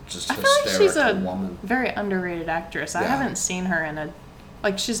 just I feel like she's a woman. very underrated actress. I haven't seen her in a...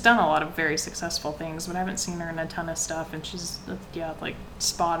 Like, she's done a lot of very successful things, but I haven't seen her in a ton of stuff, and she's, like,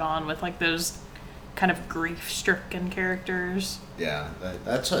 spot on with, like, those kind of grief-stricken characters. Yeah,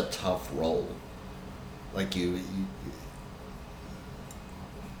 that's a tough role. Like, you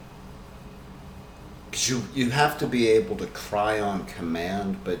have to be able to cry on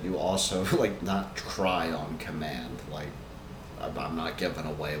command, but you also, like, not cry on command. Like, I'm not giving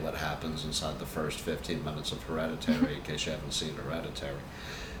away what happens inside the first 15 minutes of Hereditary in case you haven't seen Hereditary.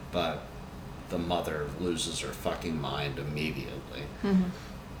 But the mother loses her fucking mind immediately. Mm-hmm.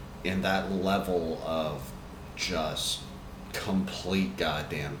 And that level of just complete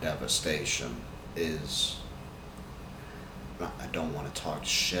goddamn devastation is... I don't want to talk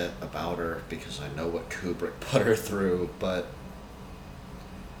shit about her because I know what Kubrick put her through, but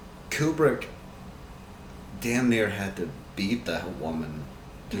Kubrick damn near had to beat that woman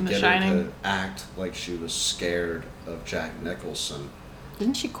to get her to act like she was scared of Jack Nicholson.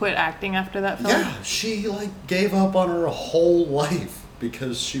 Didn't she quit acting after that film? Yeah, she like gave up on her whole life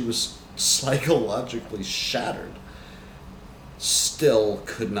because she was psychologically shattered. Still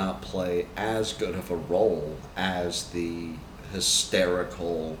could not play as good of a role as the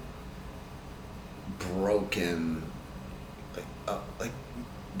hysterical, broken, like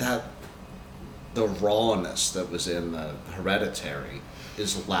that. The rawness that was in the Hereditary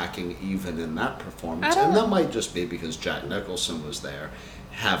is lacking even in that performance, and that might just be because Jack Nicholson was there,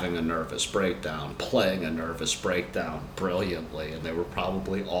 having a nervous breakdown, playing a nervous breakdown brilliantly, and they were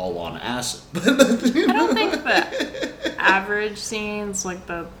probably all on acid. I don't think the average scenes,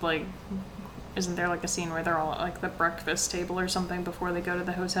 isn't there like a scene where they're all at like the breakfast table or something before they go to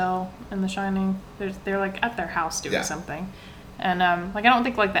the hotel in The Shining? They're like at their house doing something. And, I don't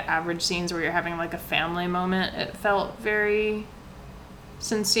think, like, the average scenes where you're having, like, a family moment, it felt very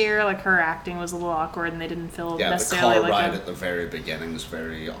sincere. Like, her acting was a little awkward, and they didn't feel necessarily, the car ride at the very beginning is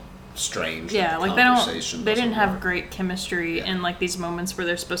very strange. Yeah, like, they didn't have great chemistry in, like, these moments where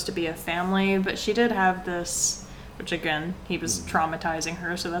they're supposed to be a family, but she did have this, which, again, he was traumatizing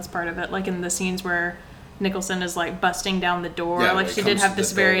her, so that's part of it. Like, in the scenes where Nicholson is like busting down the door. Like she did have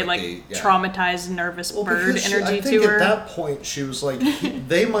this very traumatized, nervous bird energy to her. At that point, she was like,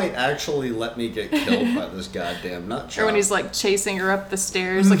 "They might actually let me get killed by this goddamn nut job." Or when he's like chasing her up the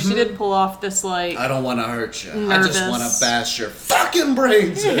stairs, like she did pull off this like. I don't want to hurt you. Nervous, I just want to bash your fucking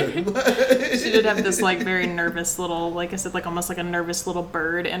brains in. She did have this like very nervous little, like I said, like almost like a nervous little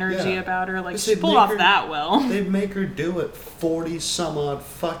bird energy about her. Like she pulled off that well. They'd make her do it 40 some odd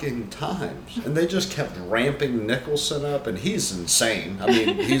fucking times, and they just kept ramping Nicholson up, and he's insane. I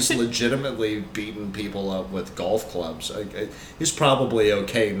mean, he's legitimately beating people up with golf clubs. He's probably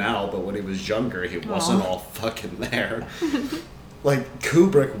okay now, but when he was younger, he wasn't all fucking there. Like,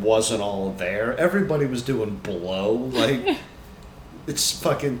 Kubrick wasn't all there. Everybody was doing blow. Like, it's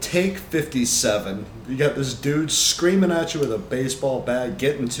fucking take 57. You got this dude screaming at you with a baseball bat,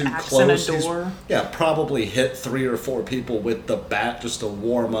 getting too close. In a door. Probably hit 3 or 4 people with the bat just to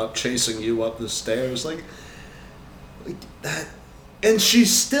warm up, chasing you up the stairs. Like that, and she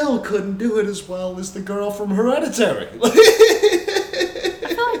still couldn't do it as well as the girl from Hereditary. I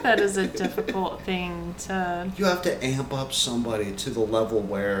feel like that is a difficult thing to... You have to amp up somebody to the level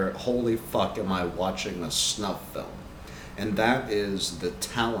where, holy fuck, am I watching a snuff film? And that is the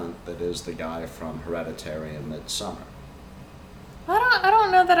talent that is the guy from Hereditary and Midsommar. I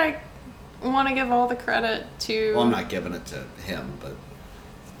don't know that I want to give all the credit to... Well, I'm not giving it to him, but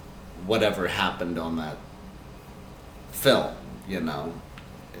whatever happened on that film,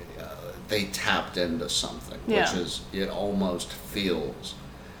 they tapped into something, which is, it almost feels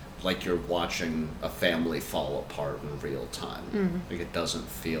like you're watching a family fall apart in real time. Mm-hmm. Like, it doesn't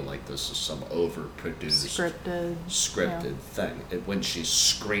feel like this is some overproduced scripted thing. When she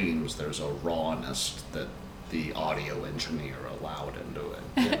screams, there's a rawness that the audio engineer allowed into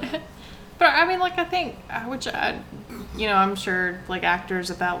it. But I mean, like, I think, I'm sure like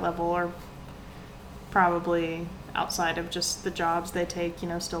actors at that level are probably outside of just the jobs they take,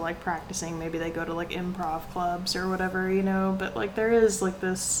 still like practicing. Maybe they go to like improv clubs or whatever, but like there is like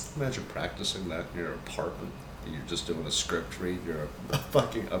this. Imagine practicing that in your apartment. You're just doing a script read. You're a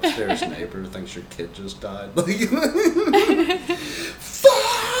fucking upstairs neighbor who thinks your kid just died. But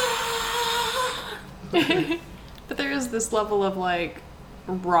there is this level of like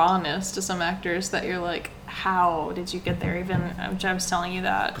rawness to some actors that you're like, how did you get there? Even, which I was telling you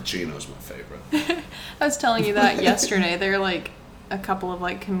that. Pacino's my favorite. I was telling you that yesterday. There are like a couple of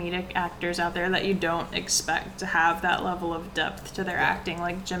like comedic actors out there that you don't expect to have that level of depth to their acting,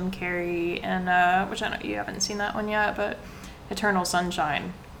 like Jim Carrey and which I know you haven't seen that one yet, but Eternal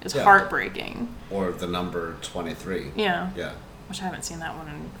Sunshine. is heartbreaking. Or The Number 23. Yeah. Yeah. Which I haven't seen that one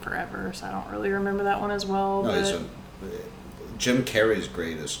in forever, so I don't really remember that one as well. No, Jim Carrey's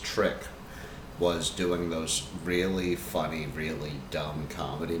greatest trick was doing those really funny, really dumb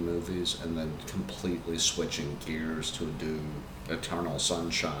comedy movies and then completely switching gears to do Eternal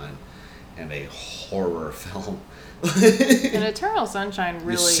Sunshine and a horror film. And Eternal Sunshine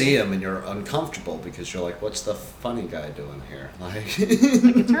really... You see him and you're uncomfortable because you're like, what's the funny guy doing here? Like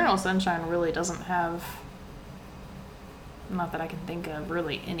Eternal Sunshine really doesn't have... Not that I can think of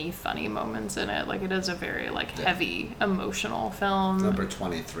really any funny moments in it. Like, it is a very, heavy, emotional film. Number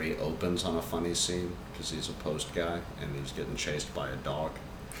 23 opens on a funny scene because he's a post guy and he's getting chased by a dog.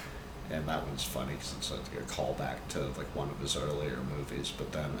 And that one's funny because it's like a callback to, one of his earlier movies.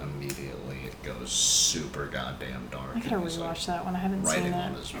 But then immediately it goes super goddamn dark. I gotta rewatch that one. I haven't seen it. Writing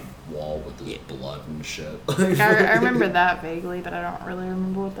on his wall with his blood and shit. I remember that vaguely, but I don't really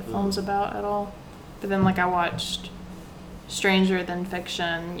remember what the film's about at all. But then, I watched... Stranger Than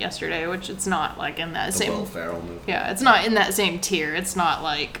Fiction yesterday, which it's not in that same Will Ferrell movie. Yeah, it's not in that same tier. It's not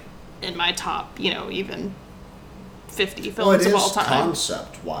in my top, even 50 films of all time.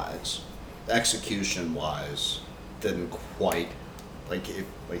 Concept wise, execution wise, didn't quite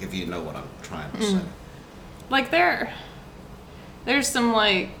if you know what I'm trying to say. There's some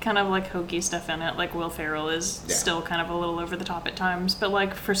kind of hokey stuff in it. Will Ferrell is still kind of a little over the top at times,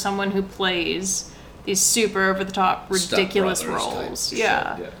 but for someone who plays these super over-the-top, ridiculous roles.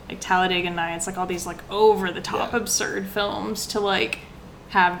 Yeah. Talladega Nights, all these, over-the-top, absurd films to,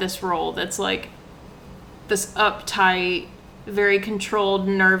 have this role that's, this uptight, very controlled,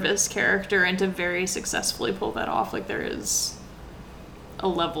 nervous character and to very successfully pull that off. There is a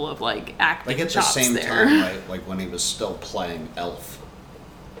level of, acting at the chops same there. time, when he was still playing Elf.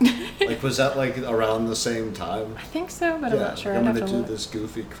 Was that, around the same time? I think so, but I'm not sure. I'm going to do this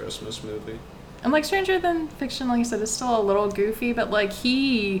goofy Christmas movie. And Stranger Than Fiction, like I said, is still a little goofy, but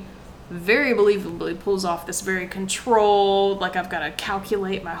he very believably pulls off this very controlled, I've got to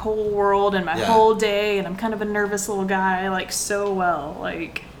calculate my whole world and my whole day, and I'm kind of a nervous little guy, so well.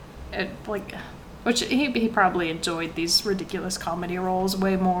 Which he probably enjoyed these ridiculous comedy roles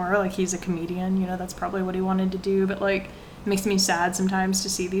way more. He's a comedian, that's probably what he wanted to do, but it makes me sad sometimes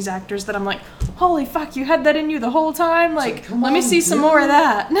to see these actors that I'm holy fuck, you had that in you the whole time? Let me see some more of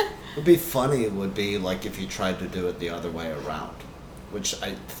that. Would be funny would be if you tried to do it the other way around, which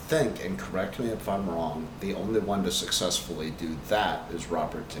I think, and correct me if I'm wrong, the only one to successfully do that is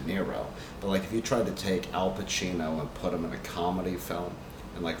Robert De Niro. But if you tried to take Al Pacino and put him in a comedy film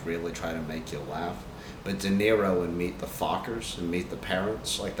and really try to make you laugh, but De Niro and Meet the Fockers and Meet the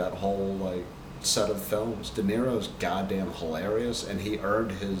Parents, that whole set of films, De Niro's goddamn hilarious, and he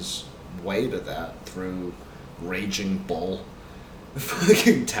earned his way to that through Raging Bull,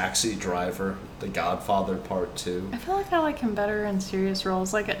 fucking Taxi Driver, The Godfather Part 2. I feel I like him better in serious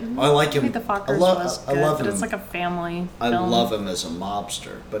roles. I like him. Meet the Fockers was good, I love but him. it's a family I film. love him as a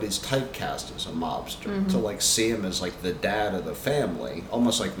mobster, but he's typecast as a mobster. To see him as the dad of the family,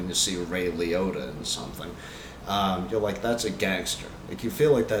 almost like when you see Ray Liotta in something. You're that's a gangster. You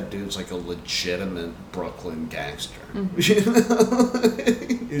feel that dude's a legitimate Brooklyn gangster.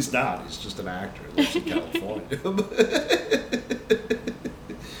 He's not. He's just an actor. He lives in California.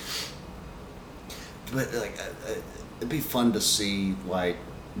 But it'd be fun to see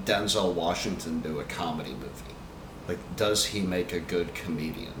Denzel Washington do a comedy movie. Does he make a good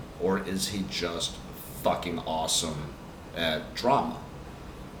comedian, or is he just fucking awesome at drama?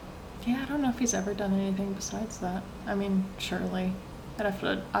 Yeah, I don't know if he's ever done anything besides that. I mean, surely. I'd have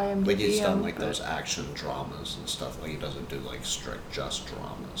to IMDb he's done him, those action dramas and stuff. He doesn't do strict just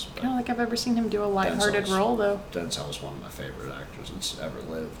dramas. I don't think I've ever seen him do a lighthearted role though. Denzel's one of my favorite actors that's ever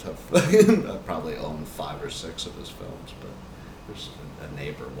lived. I've probably owned 5 or 6 of his films, but there's a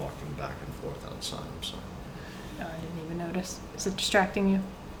neighbor walking back and forth outside. So. Oh, I didn't even notice. Is it distracting you?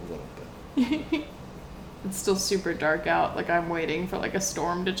 A little bit. It's still super dark out. I'm waiting for a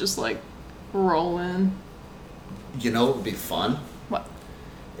storm to just roll in. You know what would be fun? What?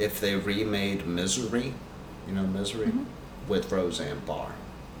 If they remade Misery, Misery, with Roseanne Barr.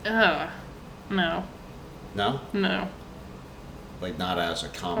 No. No? No. Not as a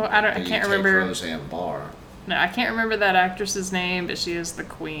comedy. Well, I can't remember Roseanne Barr. No, I can't remember that actress's name, but she is the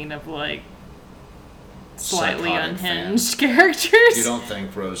queen of slightly Psychotic unhinged characters. You don't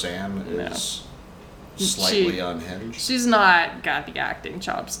think Roseanne is slightly unhinged? She's not got the acting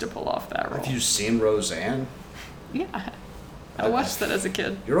chops to pull off that role. Have you seen Roseanne? Yeah. I watched that as a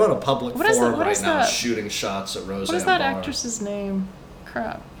kid. You're on a public forum right now that? shooting shots at Roseanne What is that Barr. actress's name?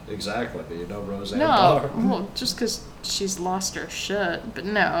 Crap. Exactly. You know Roseanne No, Barr. well, just because she's lost her shit. But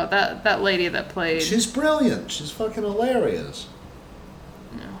no, that lady that played... She's brilliant. She's fucking hilarious.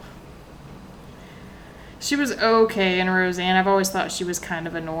 No. She was okay in Roseanne. I've always thought she was kind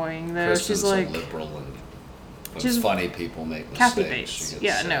of annoying, though. Kristen's she's like... a liberal, and when she's funny people make mistakes. Kathy Bates.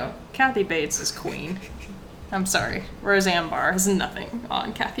 Yeah, no. Kathy Bates is queen. I'm sorry. Roseanne Barr has nothing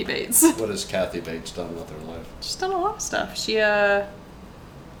on Kathy Bates. What has Kathy Bates done with her life? She's done a lot of stuff. She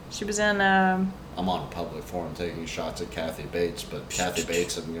was in... I'm on a public forum taking shots at Kathy Bates, but Kathy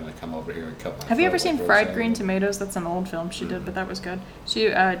Bates isn't going to come over here and cut my Have you ever throat seen like Fried Roseanne. Green Tomatoes? That's an old film she did, but that was good.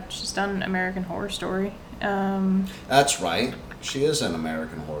 She's done American Horror Story. That's right. She is in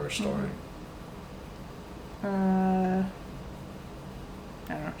American Horror Story. I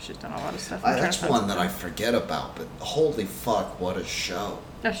don't know. She's done a lot of stuff. That's one that I forget about, but holy fuck, what a show.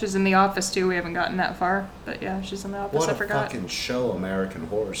 Yeah, she's in The Office, too. We haven't gotten that far. But yeah, she's in The Office. What I a forgot. fucking show American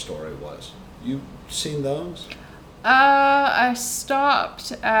Horror Story was. You seen those? I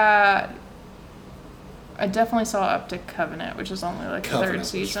stopped at... I definitely saw up to Covenant, which is only like Covenant the third was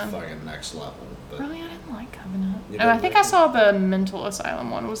season. fucking next level. But Really? I didn't like Covenant. You Oh, I didn't think like I saw the Mental Asylum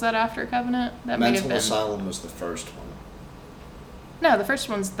one. Was that after Covenant? That may have Mental been. Asylum was the first one. No, the first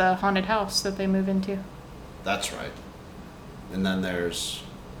one's the haunted house that they move into. That's right. And then there's...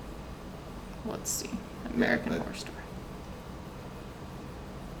 Let's see. American Horror Story.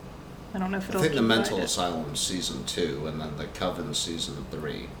 I don't know if I it'll think the divide Mental it. Asylum season 2, and then the Coven season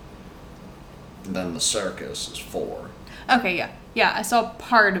 3. And then the Circus is 4. Okay, yeah. Yeah, I saw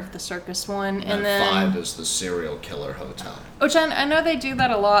part of the circus one, and then... 5 is the Serial Killer Hotel. Which I know they do that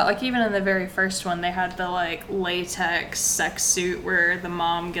a lot. Like, even in the very first one, they had the, like, latex sex suit where the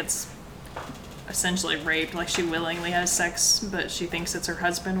mom gets essentially raped. Like, she willingly has sex, but she thinks it's her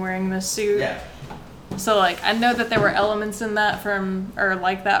husband wearing this suit. Yeah. So, like, I know that there were elements in that from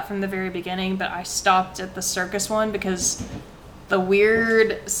the very beginning, but I stopped at the circus one because the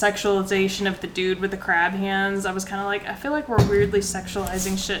weird sexualization of the dude with the crab hands, I was kind of like, I feel like we're weirdly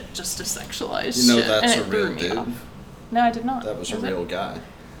sexualizing shit just to sexualize shit. You know that's and a it threw real me dude? off. No, I did not. That was a Is real it? guy.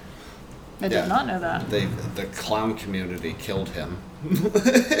 I did not know that. The clown community killed him.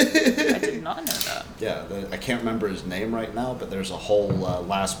 I did not know that. Yeah, I can't remember his name right now, but there's a whole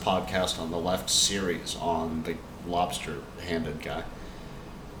Last Podcast on the Left series on the lobster-handed guy.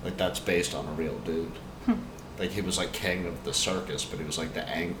 Like, that's based on a real dude. Like, he was like king of the circus, but he was like the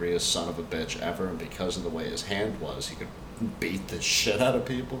angriest son of a bitch ever, and because of the way his hand was, he could beat the shit out of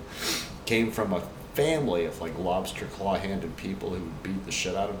people. Came from a family of like lobster claw-handed people who would beat the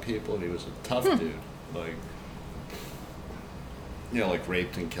shit out of people, and he was a tough dude. Like, you know, like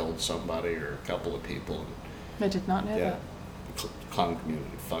raped and killed somebody or a couple of people. And, I did not know yeah, that. the clown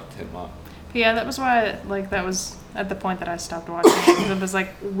community fucked him up. But yeah, that was why, like, that was at the point that I stopped watching it, because I was,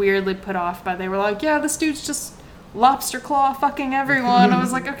 like, weirdly put off by, they were like, yeah, this dude's just lobster claw fucking everyone. I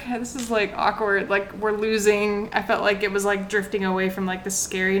was like, okay, this is, like, awkward. Like, we're losing. I felt like it was, like, drifting away from, like, the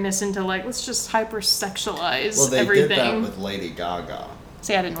scariness into, like, let's just hyper-sexualize Well, they everything. did that with Lady Gaga.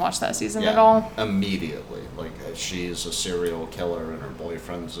 See, I didn't watch that season at all. Immediately. Like, she's a serial killer and her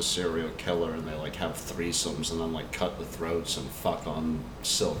boyfriend's a serial killer, and they, like, have threesomes and then, like, cut the throats and fuck on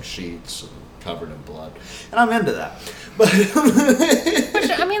silk sheets and covered in blood. And I'm into that. But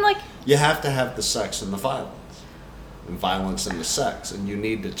Which, I mean, like... You have to have the sex and the violence. And violence and the sex. And you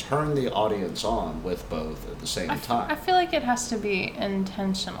need to turn the audience on with both at the same time. I feel like it has to be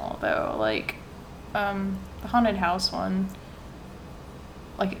intentional, though. Like, the haunted house one...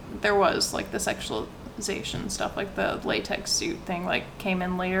 Like, there was, like, the sexualization stuff, like, the latex suit thing, like, came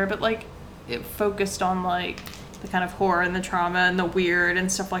in later, but, like, it focused on, like, the kind of horror and the trauma and the weird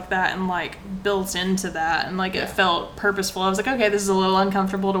and stuff like that, and, like, built into that, and, like, it felt purposeful. I was like, okay, this is a little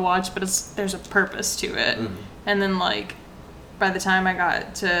uncomfortable to watch, but there's a purpose to it. Mm-hmm. And then, like, by the time I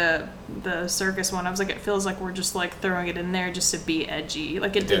got to the circus one, I was like, it feels like we're just, like, throwing it in there just to be edgy.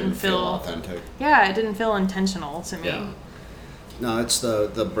 Like, it didn't feel authentic. Yeah, it didn't feel intentional to me. Yeah. No, it's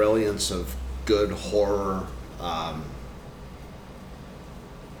the brilliance of good horror.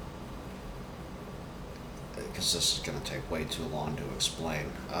 Because this is going to take way too long to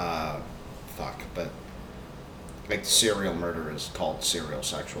explain. But like, serial murder is called serial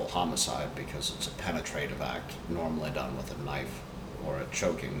sexual homicide because it's a penetrative act, normally done with a knife or a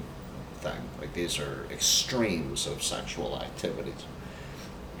choking thing. Like, these are extremes of sexual activities.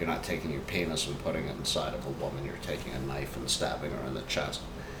 You're not taking your penis and putting it inside of a woman. You're taking a knife and stabbing her in the chest.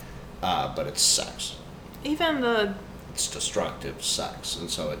 But it's sex. It's destructive sex, and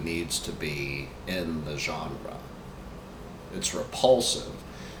so it needs to be in the genre. It's repulsive,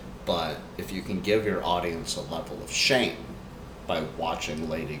 but if you can give your audience a level of shame by watching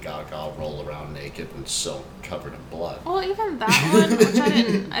Lady Gaga roll around naked in silk covered in blood. Well, even that one, which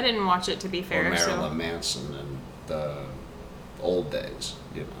I didn't watch it, to be fair. Or Marilyn Manson in the old days,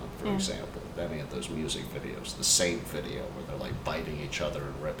 for example. Any of those music videos, the Saint video, where they're like biting each other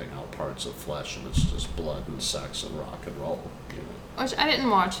and ripping out parts of flesh, and it's just blood and sex and rock and roll. Which I didn't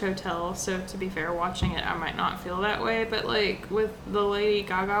watch Hotel, so to be fair, watching it I might not feel that way. But like with the Lady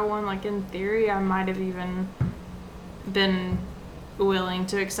Gaga one, like in theory, I might have even been willing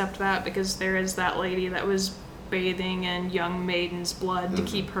to accept that, because there is that lady that was bathing in young maiden's blood to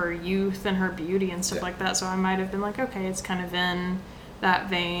keep her youth and her beauty and stuff like that. So I might have been like, okay, it's kind of in that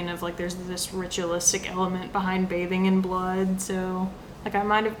vein of like there's this ritualistic element behind bathing in blood. So like I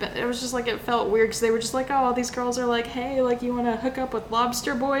might have been, it was just like it felt weird because they were just like, oh, all these girls are like, hey, like you want to hook up with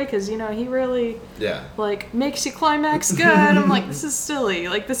Lobster Boy because he really like makes you climax good. I'm like, this is silly,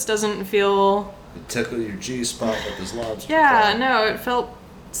 like this doesn't feel, you tickle your G-spot with his lobster. No, it felt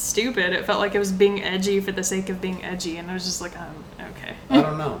stupid. It felt like it was being edgy for the sake of being edgy, and I was just like, okay. I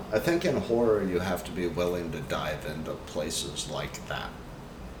don't know. I think in horror you have to be willing to dive into places like that.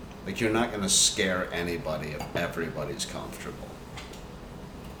 Like you're not going to scare anybody if everybody's comfortable.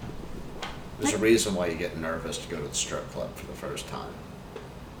 There's a reason why you get nervous to go to the strip club for the first time.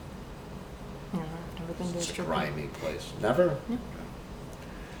 Yeah, I've never been to a strip club. It's a grimy place. Never? Yeah.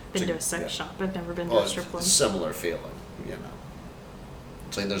 Been to a sex shop. I've never been to a strip club. It's a similar feeling,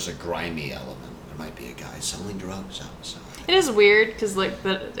 It's like there's a grimy element. There might be a guy selling drugs outside. It is weird because, like,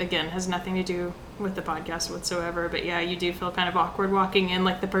 that again has nothing to do with the podcast whatsoever. But yeah, you do feel kind of awkward walking in,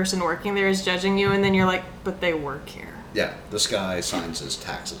 like the person working there is judging you, and then you're like, but they work here. Yeah, this guy signs his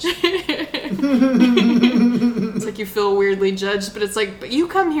taxes. It's like you feel weirdly judged, but it's like, but you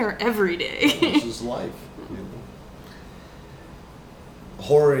come here every day. This is life.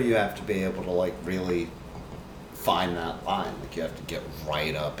 Horror, you have to be able to like really find that line. Like you have to get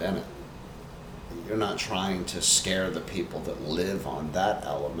right up in it. You're not trying to scare the people that live on that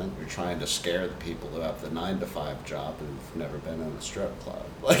element. You're trying to scare the people who have the 9-to-5 job who've never been in a strip club.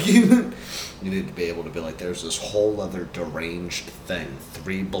 Like you need to be able to be like, there's this whole other deranged thing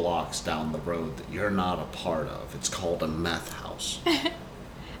 3 blocks down the road that you're not a part of. It's called a meth house.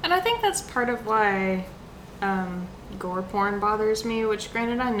 And I think that's part of why gore porn bothers me, which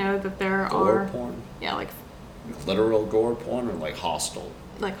granted I know that there gore porn? Yeah, like literal gore porn or like Hostel?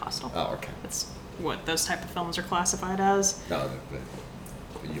 Like Hostel. Oh, okay. That's what those type of films are classified as. No,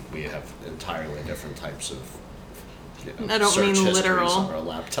 we have entirely different types of I don't mean literal. On our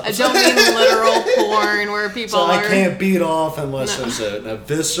laptops. I don't mean literal porn where people so are... I can't beat off unless there's an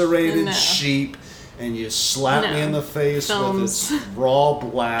eviscerated sheep and you slap me in the face with its raw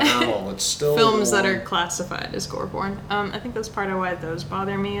bladder while it's still films warm. That are classified as gore porn. I think that's part of why those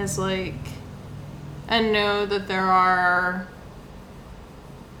bother me is like, I know that there are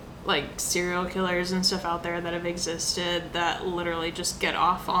like serial killers and stuff out there that have existed that literally just get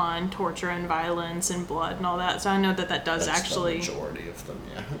off on torture and violence and blood and all that. So I know that does That's actually the majority of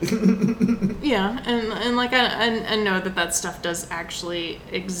them, yeah, and like I know that stuff does actually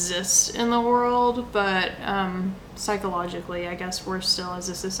exist in the world, but psychologically, I guess we're still as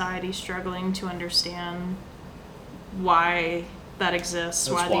a society struggling to understand why that exists.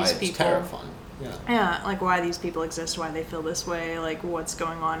 That's why these people. It's terrifying. Yeah, like why these people exist, why they feel this way, like what's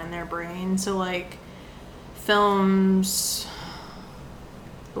going on in their brain. So like films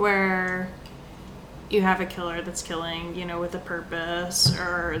where you have a killer that's killing, with a purpose,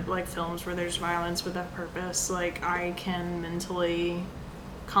 or like films where there's violence with a purpose, like I can mentally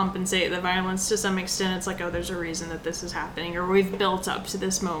compensate the violence to some extent. It's like, oh, there's a reason that this is happening, or we've built up to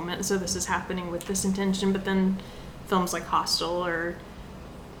this moment, so this is happening with this intention. But then films like Hostel or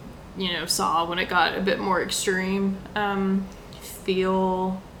Saw, when it got a bit more extreme,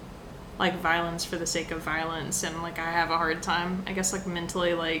 feel like violence for the sake of violence, and like I have a hard time, I guess, like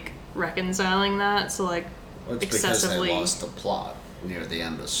mentally like reconciling that. So like it's excessively because they lost the plot near the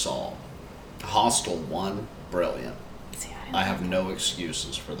end of Saw. Hostel 1, brilliant. See, I have no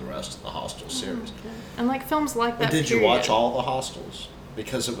excuses for the rest of the Hostel series. And like films like that. But did you watch all the Hostels?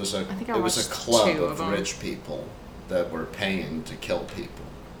 Because it was a club of rich people that were paying to kill people,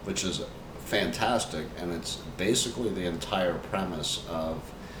 which is fantastic, and it's basically the entire premise of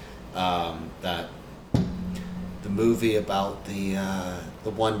the movie about the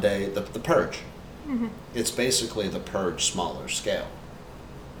one day, the Purge. Mm-hmm. It's basically the Purge smaller scale.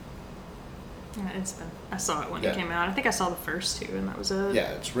 Yeah, I saw it when it came out. I think I saw the first 2, and that was it.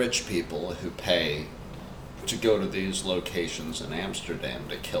 Yeah, it's rich people who pay to go to these locations in Amsterdam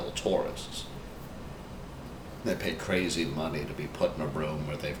to kill tourists. They pay crazy money to be put in a room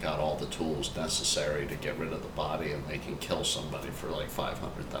where they've got all the tools necessary to get rid of the body, and they can kill somebody for like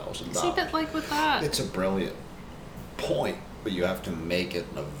 $500,000. See, but like with that, it's a brilliant point, but you have to make it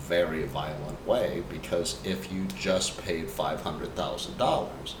in a very violent way, because if you just paid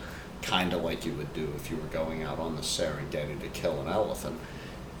 $500,000, kind of like you would do if you were going out on the Serengeti to kill an elephant,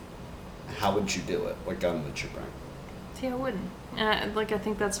 how would you do it? What gun would you bring? See, I wouldn't. Like, I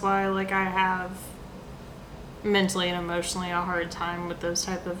think that's why, like, I have mentally and emotionally a hard time with those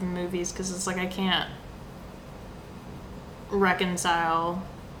type of movies, because it's like I can't reconcile,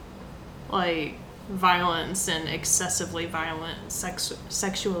 like, violence and excessively violent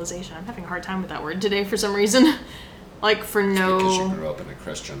sexualization. I'm having a hard time with that word today for some reason. Like, for no... Because you grew up in a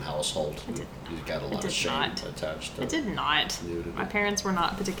Christian household. You got a lot of shame attached to it. It did not. My parents were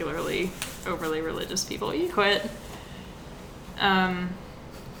not particularly overly religious people. You quit. But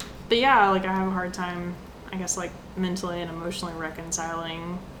yeah, like, I have a hard time, I guess, like, mentally and emotionally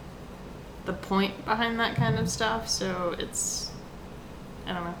reconciling the point behind that kind of stuff. So it's,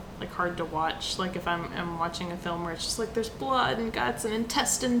 I don't know, like, hard to watch. Like, if I'm watching a film where it's just like there's blood and guts and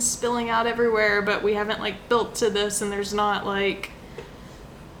intestines spilling out everywhere, but we haven't, like, built to this, and there's not, like,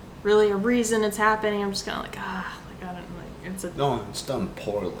 really a reason it's happening. I'm just kind of like, like, I don't like, it's a... No, it's done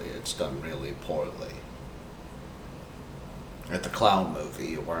poorly. It's done really poorly. At the clown movie,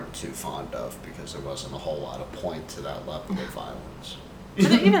 you weren't too fond of, because there wasn't a whole lot of point to that level of violence.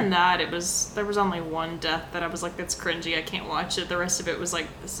 But even that, there was only one death that I was like, that's cringy, I can't watch it. The rest of it was like,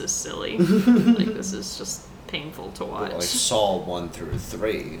 this is silly. Like, this is just painful to watch. But like Saw 1 through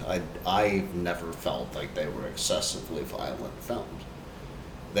 3, I never felt like they were excessively violent films.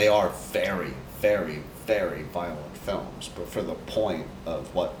 They are very, very, very violent films, but for the point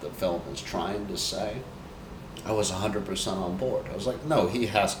of what the film is trying to say, I was 100% on board. I was like, no, he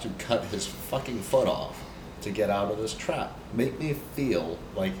has to cut his fucking foot off to get out of this trap. Make me feel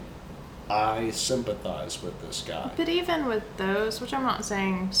like I sympathize with this guy. But even with those, which I'm not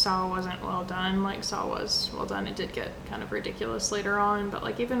saying Saw wasn't well done, like, Saw was well done, it did get kind of ridiculous later on, but,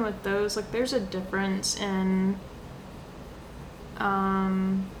 like, even with those, like, there's a difference in,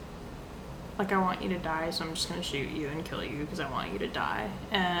 like, I want you to die, so I'm just going to shoot you and kill you because I want you to die.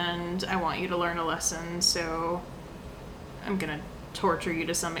 And I want you to learn a lesson, so I'm going to torture you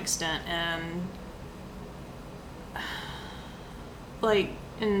to some extent. And, like,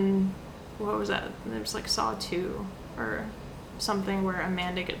 in, what was that? It was, like, Saw 2 or something where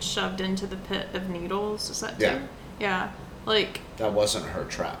Amanda gets shoved into the pit of needles. Is that 2? Yeah. Yeah. Like... That wasn't her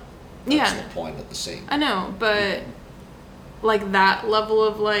trap. That's the point of the scene. I know, but... like, that level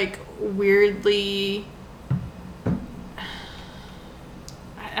of, like, weirdly...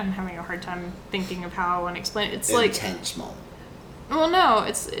 I'm having a hard time thinking of how I want to explain it. It's like... intense moment. Well, no,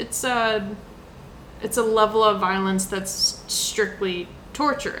 it's a level of violence that's strictly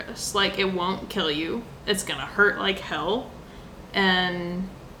torturous. Like, it won't kill you. It's gonna hurt like hell. And,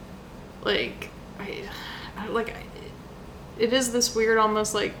 like, it is this weird,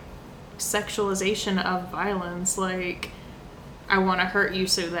 almost, like, sexualization of violence. Like... I want to hurt you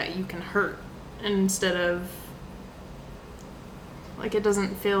so that you can hurt, instead of, like, it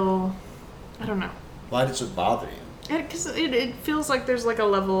doesn't feel, I don't know. Why does it bother you? Because it feels like there's, like, a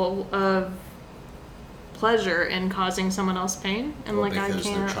level of pleasure in causing someone else pain, and, well, like, I can't... because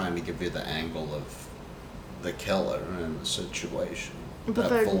they're trying to give you the angle of the killer in the situation. But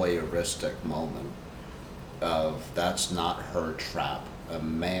that voyeuristic moment of, that's not her trap. A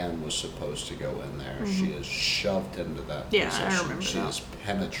man was supposed to go in there. Mm-hmm. She is shoved into that position. I remember she is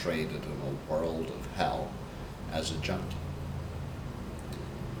penetrated in a world of hell as a junkie.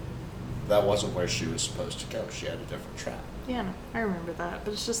 That wasn't where she was supposed to go. She had a different trap. Yeah, no, I remember that.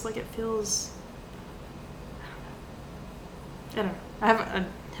 But it's just like, it feels... I don't know. I'm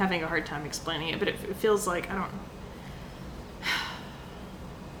having a hard time explaining it, but it feels like, I don't know.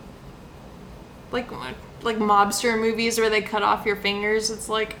 Like mobster movies where they cut off your fingers. It's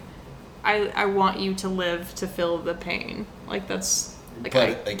like, I want you to live to feel the pain. Like, that's... Like,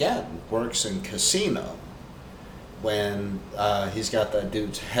 but again, works in Casino. When he's got that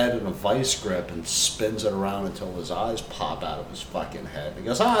dude's head in a vice grip and spins it around until his eyes pop out of his fucking head. He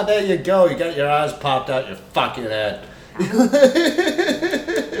goes, there you go. You got your eyes popped out your fucking head. I don't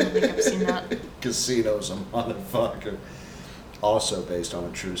think I've seen that. Casino's a motherfucker. Also based on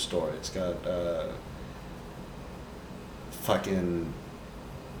a true story. It's got fucking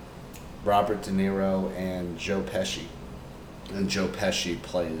Robert De Niro and Joe Pesci. And Joe Pesci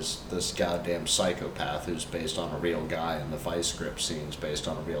plays this goddamn psychopath who's based on a real guy, and the vice grip scene's based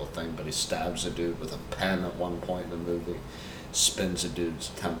on a real thing, but he stabs a dude with a pen at one point in the movie. spins a dude's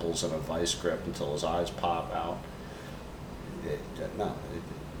temples in a vice grip until his eyes pop out.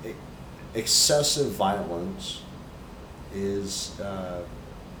 Excessive violence is,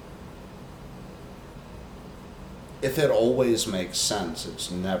 if it always makes sense,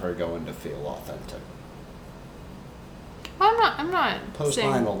 it's never going to feel authentic. I'm not Post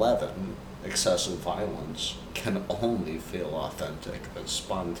saying... 9/11, excessive violence can only feel authentic and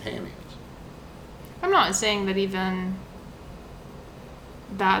spontaneous. I'm not saying that even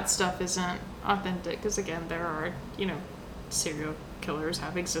that stuff isn't authentic, because again, there are, serial killers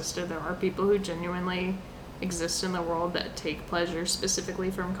have existed. There are people who genuinely exist in the world that take pleasure specifically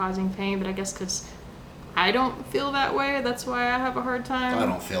from causing pain, but I guess because I don't feel that way, that's why I have a hard time. I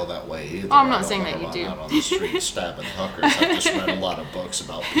don't feel that way either. Oh, I'm not saying that you do. Out on the street stabbing hookers. I've just read a lot of books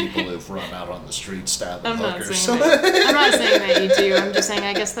about people who've run out on the street stabbing hookers. I'm not saying that you do. I'm just saying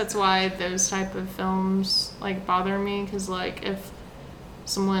I guess that's why those type of films bother me, because if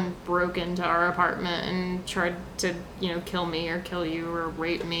someone broke into our apartment and tried to kill me or kill you or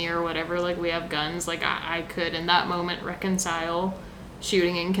rape me or whatever, we have guns, I could in that moment reconcile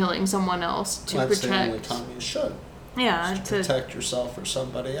shooting and killing someone else to protect. That's the only time you should. Yeah, to protect yourself or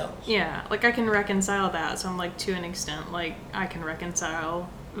somebody else. Yeah, I can reconcile that. So I'm to an extent, I can reconcile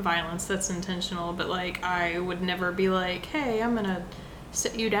violence that's intentional, but I would never be hey, I'm gonna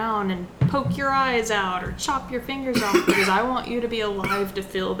sit you down and poke your eyes out or chop your fingers off because I want you to be alive to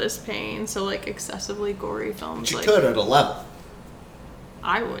feel this pain. So excessively gory films. But you could at a level.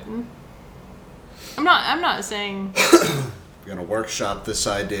 I wouldn't. I'm not saying. We're gonna workshop this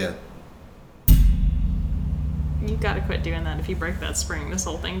idea. You gotta quit doing that. If you break that spring, this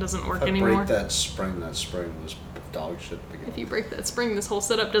whole thing doesn't work anymore. If I break that spring was dog shit to begin. If you break that spring, this whole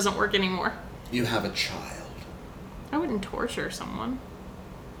setup doesn't work anymore. You have a child. I wouldn't torture someone.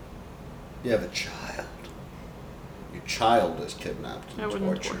 You have a child. Your child is kidnapped and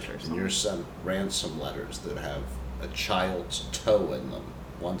tortured. And you're sent ransom letters that have a child's toe in them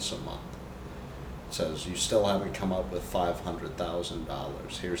once a month. It says, you still haven't come up with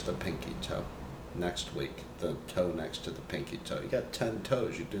 $500,000. Here's the pinky toe. Next week, the toe next to the pinky toe. You got 10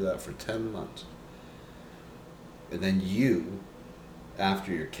 toes. You do that for 10 months. And then you,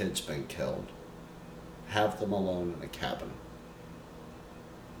 after your kid's been killed, have them alone in a cabin.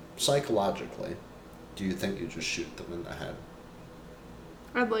 Psychologically, do you think you just shoot them in the head?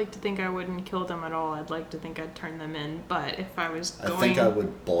 I'd like to think I wouldn't kill them at all. I'd like to think I'd turn them in, but if I was going... I think I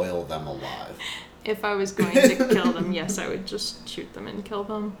would boil them alive. If I was going to kill them, yes, I would just shoot them and kill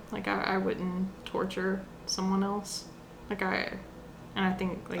them. I wouldn't torture someone else. I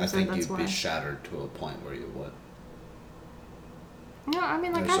think, I think that's why... you'd be shattered to a point where you would. No, I've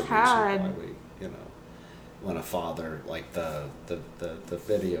There's had... Why we, when a father, the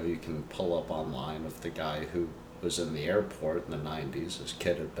video you can pull up online of the guy who was in the airport in the 90s. His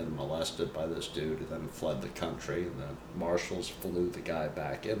kid had been molested by this dude who then fled the country, and the marshals flew the guy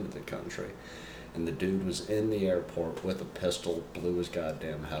back into the country. And the dude was in the airport with a pistol, blew his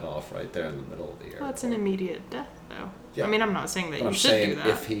goddamn head off right there in the middle of the airport. Well, that's an immediate death, though. Yeah. I'm not saying that you should do that.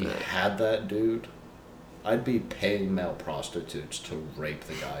 If he had that dude, I'd be paying male prostitutes to rape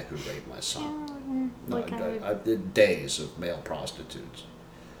the guy who raped my son. I did days of male prostitutes.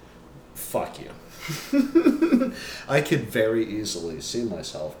 Fuck you. I could very easily see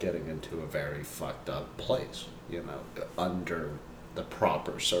myself getting into a very fucked up place, under the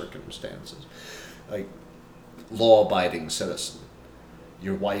proper circumstances. Law-abiding citizen.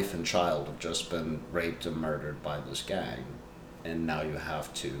 Your wife and child have just been raped and murdered by this gang, and now you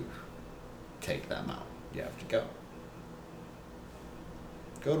have to take them out. You have to go.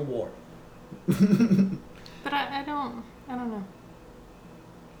 Go to war. But I don't know.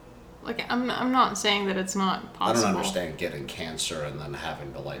 I'm not saying that it's not possible. I don't understand getting cancer and then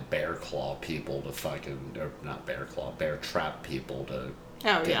having to bear claw people to bear trap people to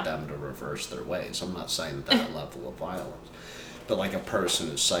get them to reverse their ways. I'm not saying that level of violence. But a person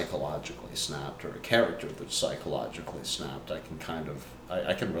who's psychologically snapped or a character that's psychologically snapped, I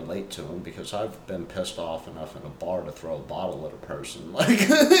can relate to them because I've been pissed off enough in a bar to throw a bottle at a person.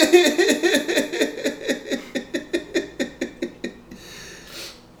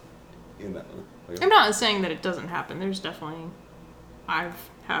 I'm not saying that it doesn't happen. There's definitely... I've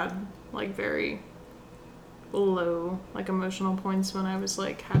had, very low, emotional points when I was,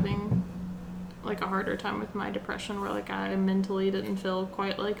 having... a harder time with my depression where I mentally didn't feel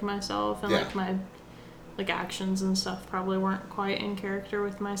quite like myself and my actions and stuff probably weren't quite in character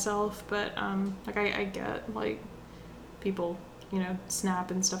with myself, but I get people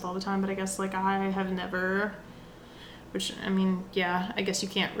snap and stuff all the time, but I guess I have never Which, I mean, yeah, I guess you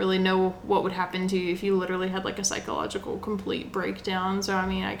can't really know what would happen to you if you literally had like a psychological complete breakdown. So, I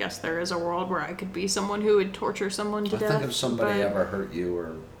mean, I guess there is a world where I could be someone who would torture someone to death. I think if somebody ever hurt you,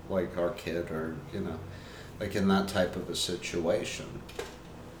 or like our kid, or, you know, like in that type of a situation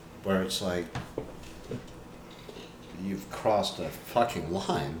where it's like, you've crossed a fucking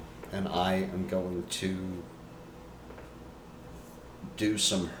line and I am going to do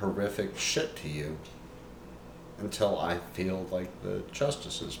some horrific shit to you until I feel like the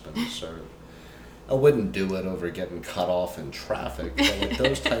justice has been served. I wouldn't do it over getting cut off in traffic, but like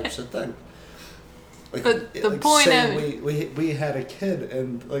those types of things. Like, but the like point say we had a kid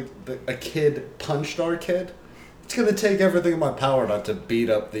and like a kid punched our kid. It's gonna take everything in my power not to beat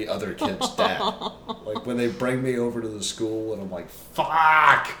up the other kid's dad. Like when they bring me over to the school and I'm like,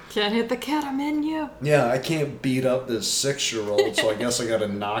 fuck! Can't hit the kid, I'm in you. Yeah, I can't beat up this 6-year-old, so I guess I gotta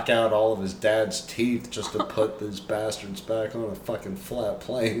knock out all of his dad's teeth just to put these bastards back on a fucking flat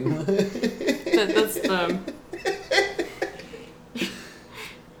plane.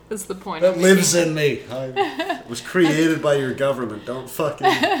 That's the point. That lives in me. I was created by your government. Don't fucking...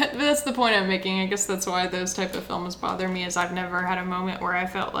 That's the point I'm making. I guess that's why those type of films bother me, is I've never had a moment where I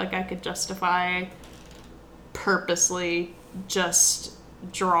felt like I could justify purposely just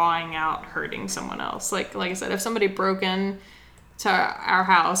drawing out hurting someone else. Like I said, if somebody broke in to our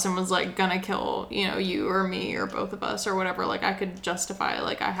house and was like gonna kill, you know, you or me or both of us or whatever, like I could justify,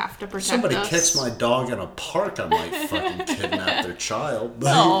 like I have to protect Somebody us. kicks my dog in a park, I might fucking kidnap their child.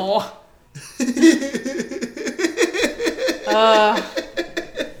 No.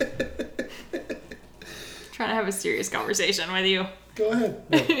 Trying to have a serious conversation with you. Go ahead.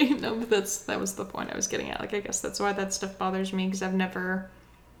 Yeah. No, but that was the point I was getting at. Like, I guess that's why that stuff bothers me, because I've never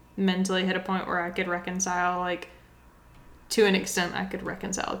mentally hit a point where I could reconcile, like, to an extent I could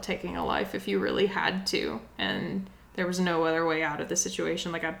reconcile taking a life if you really had to, and there was no other way out of the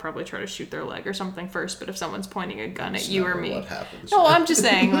situation. Like, I'd probably try to shoot their leg or something first, but if someone's pointing a gun at you or me... What happens. No, I'm just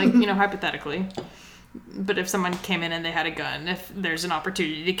saying, like, you know, hypothetically. But if someone came in and they had a gun, if there's an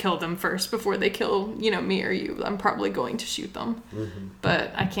opportunity to kill them first before they kill, you know, me or you, I'm probably going to shoot them. Mm-hmm.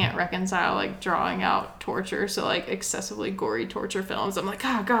 But I can't reconcile, like, drawing out torture. So, like, excessively gory torture films, I'm like,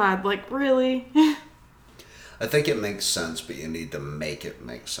 oh, God, like, really? I think it makes sense, but you need to make it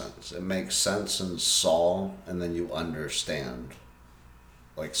make sense. It makes sense in Saw, and then you understand,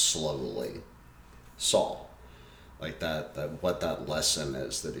 like, slowly, Saw. Like, that what that lesson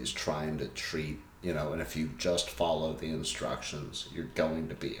is that he's trying to treat, you know, and if you just follow the instructions, you're going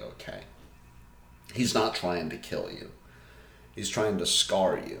to be okay. He's not trying to kill you. He's trying to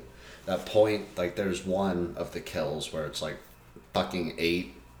scar you. That point, like, there's one of the kills where it's, like, fucking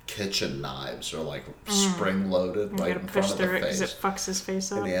 8 kitchen knives are like spring loaded right in front of the face. Because it fucks his face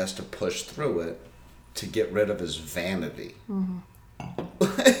up. And he has to push through it to get rid of his vanity. Mm-hmm.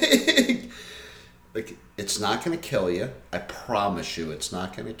 Like, it's not going to kill you. I promise you, it's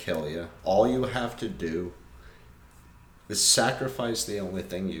not going to kill you. All you have to do is sacrifice the only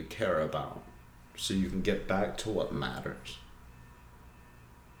thing you care about so you can get back to what matters.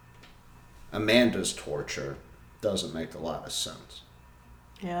 Amanda's torture doesn't make a lot of sense.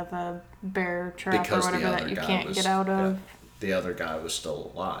 Yeah, the bear trap or whatever that you can't get out of. Yeah, the other guy was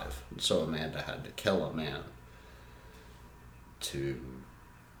still alive, and so Amanda had to kill a man to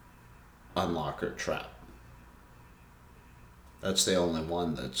unlock her trap. That's the only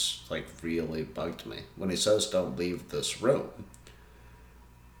one that's, like, really bugged me. When he says don't leave this room,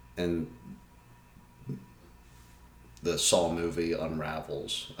 and the Saw movie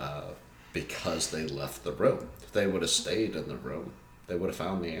unravels because they left the room. If they would have stayed in the room, they would have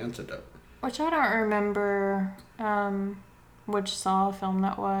found the antidote. Which I don't remember which Saw film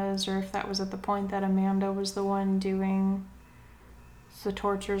that was, or if that was at the point that Amanda was the one doing the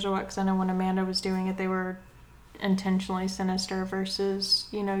tortures or what, because I know when Amanda was doing it, they were intentionally sinister versus,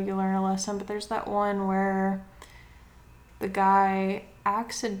 you know, you learn a lesson. But there's that one where the guy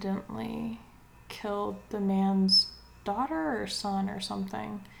accidentally killed the man's daughter or son or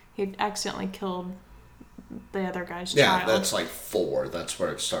something. He accidentally killed the other guy's child. Yeah, that's like 4. That's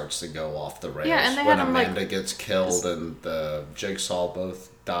where it starts to go off the rails. Yeah, and they when had him, Amanda gets killed and the Jigsaw both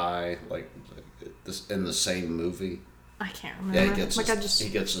die, like, this in the same movie. I can't remember. Yeah, he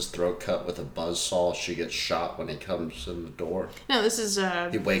gets his throat cut with a buzzsaw. She gets shot when he comes in the door. No, this is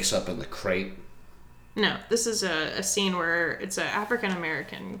He wakes up in the crate. No, this is a scene where it's an African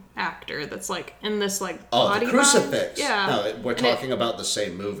American actor that's like in this like body the crucifix. Yeah. No, we're talking about the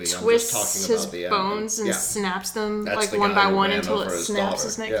same movie. Twists I'm just talking about the his bones and yeah. snaps them That's like the one guy by who one ran until over it his snaps daughter.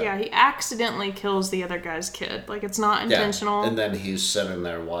 his neck. Yeah. Yeah, he accidentally kills the other guy's kid. Like it's not intentional. Yeah. And then he's sitting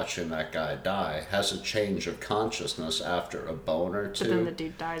there watching that guy die. Has a change of consciousness after a bone or two. But then the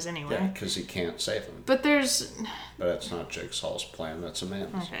dude dies anyway. Yeah, because he can't save him. But there's. But that's not Jigsaw's plan. That's a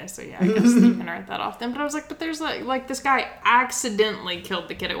man's. Okay, so yeah, I guess you can write that off then. But I was like, but there's like this guy accidentally killed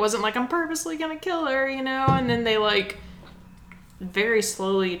the kid. It wasn't like I'm purposely gonna kill her, you know. And then they like very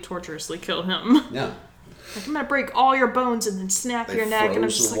slowly, torturously kill him. Yeah. Like I'm gonna break all your bones and then snap They your neck. And I'm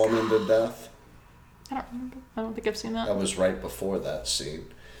froze just a like, woman to death. I don't remember. I don't think I've seen that. That was right before that scene.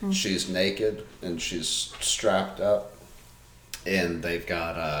 She's naked and she's strapped up, and they've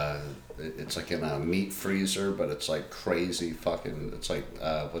got it's like in a meat freezer, but it's like crazy fucking. It's like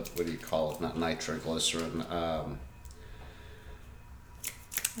what do you call it? Not nitroglycerin.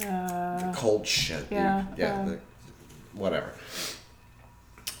 Cold shit. Yeah. Whatever.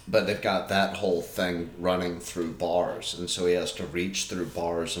 But they've got that whole thing running through bars, and so he has to reach through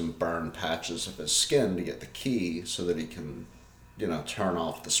bars and burn patches of his skin to get the key so that he can, turn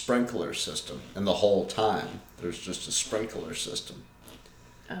off the sprinkler system. And the whole time, there's just a sprinkler system.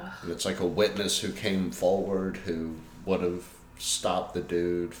 Ugh. And it's like a witness who came forward who would have stopped the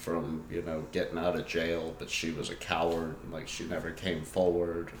dude from, getting out of jail, but she was a coward, and like she never came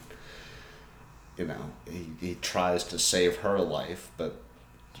forward. He tries to save her life, but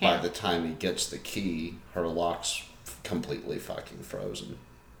by the time he gets the key, her lock's completely fucking frozen.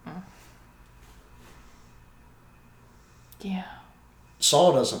 Yeah.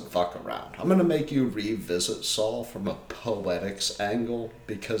 Saw doesn't fuck around. I'm gonna make you revisit Saw from a poetics angle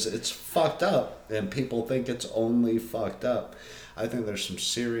because it's fucked up and people think it's only fucked up. I think there's some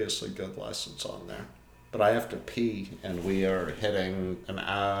seriously good lessons on there. But I have to pee and we are hitting an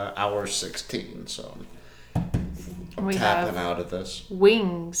hour 16, so We tapping have out of this.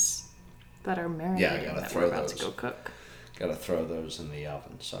 wings that are marinated. Yeah, I gotta that throw we're about those. to go cook. Gotta throw those in the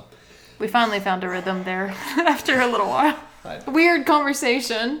oven, so. We finally found a rhythm there after a little while. Right. Weird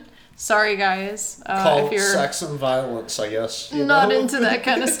conversation. Sorry, guys. Called if you're sex and violence, I guess. not into that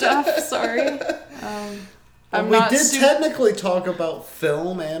kind of stuff, sorry. We did technically talk about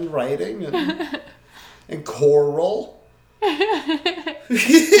film and writing and choral.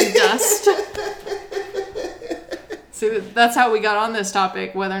 Dust. See, that's how we got on this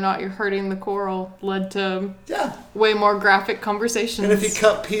topic. Whether or not you're hurting the coral led to way more graphic conversations. And if you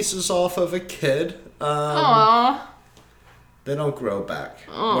cut pieces off of a kid, Aww. they don't grow back.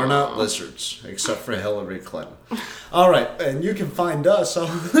 We're not lizards, except for Hillary Clinton. All right, and you can find us on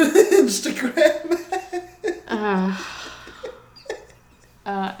Instagram.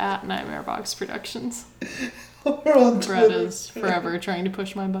 At Nightmare Box Productions. We're on Twitter. Brett is forever trying to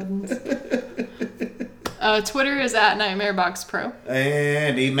push my buttons. Twitter is at Nightmare Box Pro.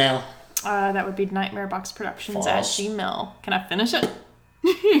 And email. That would be nightmareboxproductions False. at gmail. Can I finish it?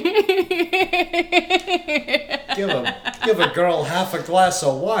 Give a girl half a glass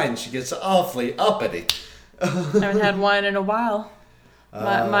of wine, she gets awfully uppity. I haven't had wine in a while.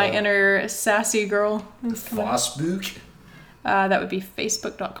 My inner sassy girl is coming out. Facebook. That would be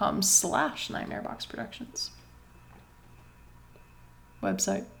facebook.com/nightmareboxproductions.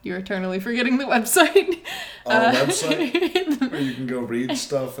 Website. You're eternally forgetting the website. Our website, where you can go read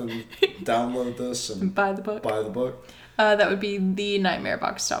stuff and download this and buy the book. That would be the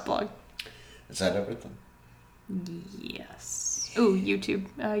nightmarebox.blog. Is that everything? Yes. Ooh, YouTube.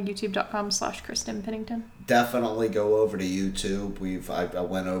 YouTube.com/Kristen Pennington. Definitely go over to YouTube. I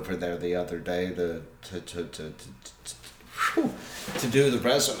went over there the other day to do the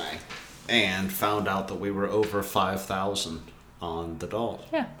resume and found out that we were over 5,000 on the doll.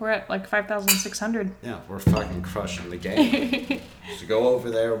 Yeah, we're at like 5,600. Yeah, we're fucking crushing the game. So go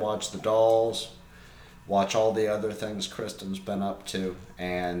over there, watch the dolls, watch all the other things Kristen's been up to,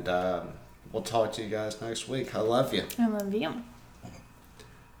 and we'll talk to you guys next week. I love you. I love you.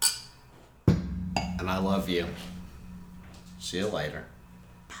 And I love you. See you later.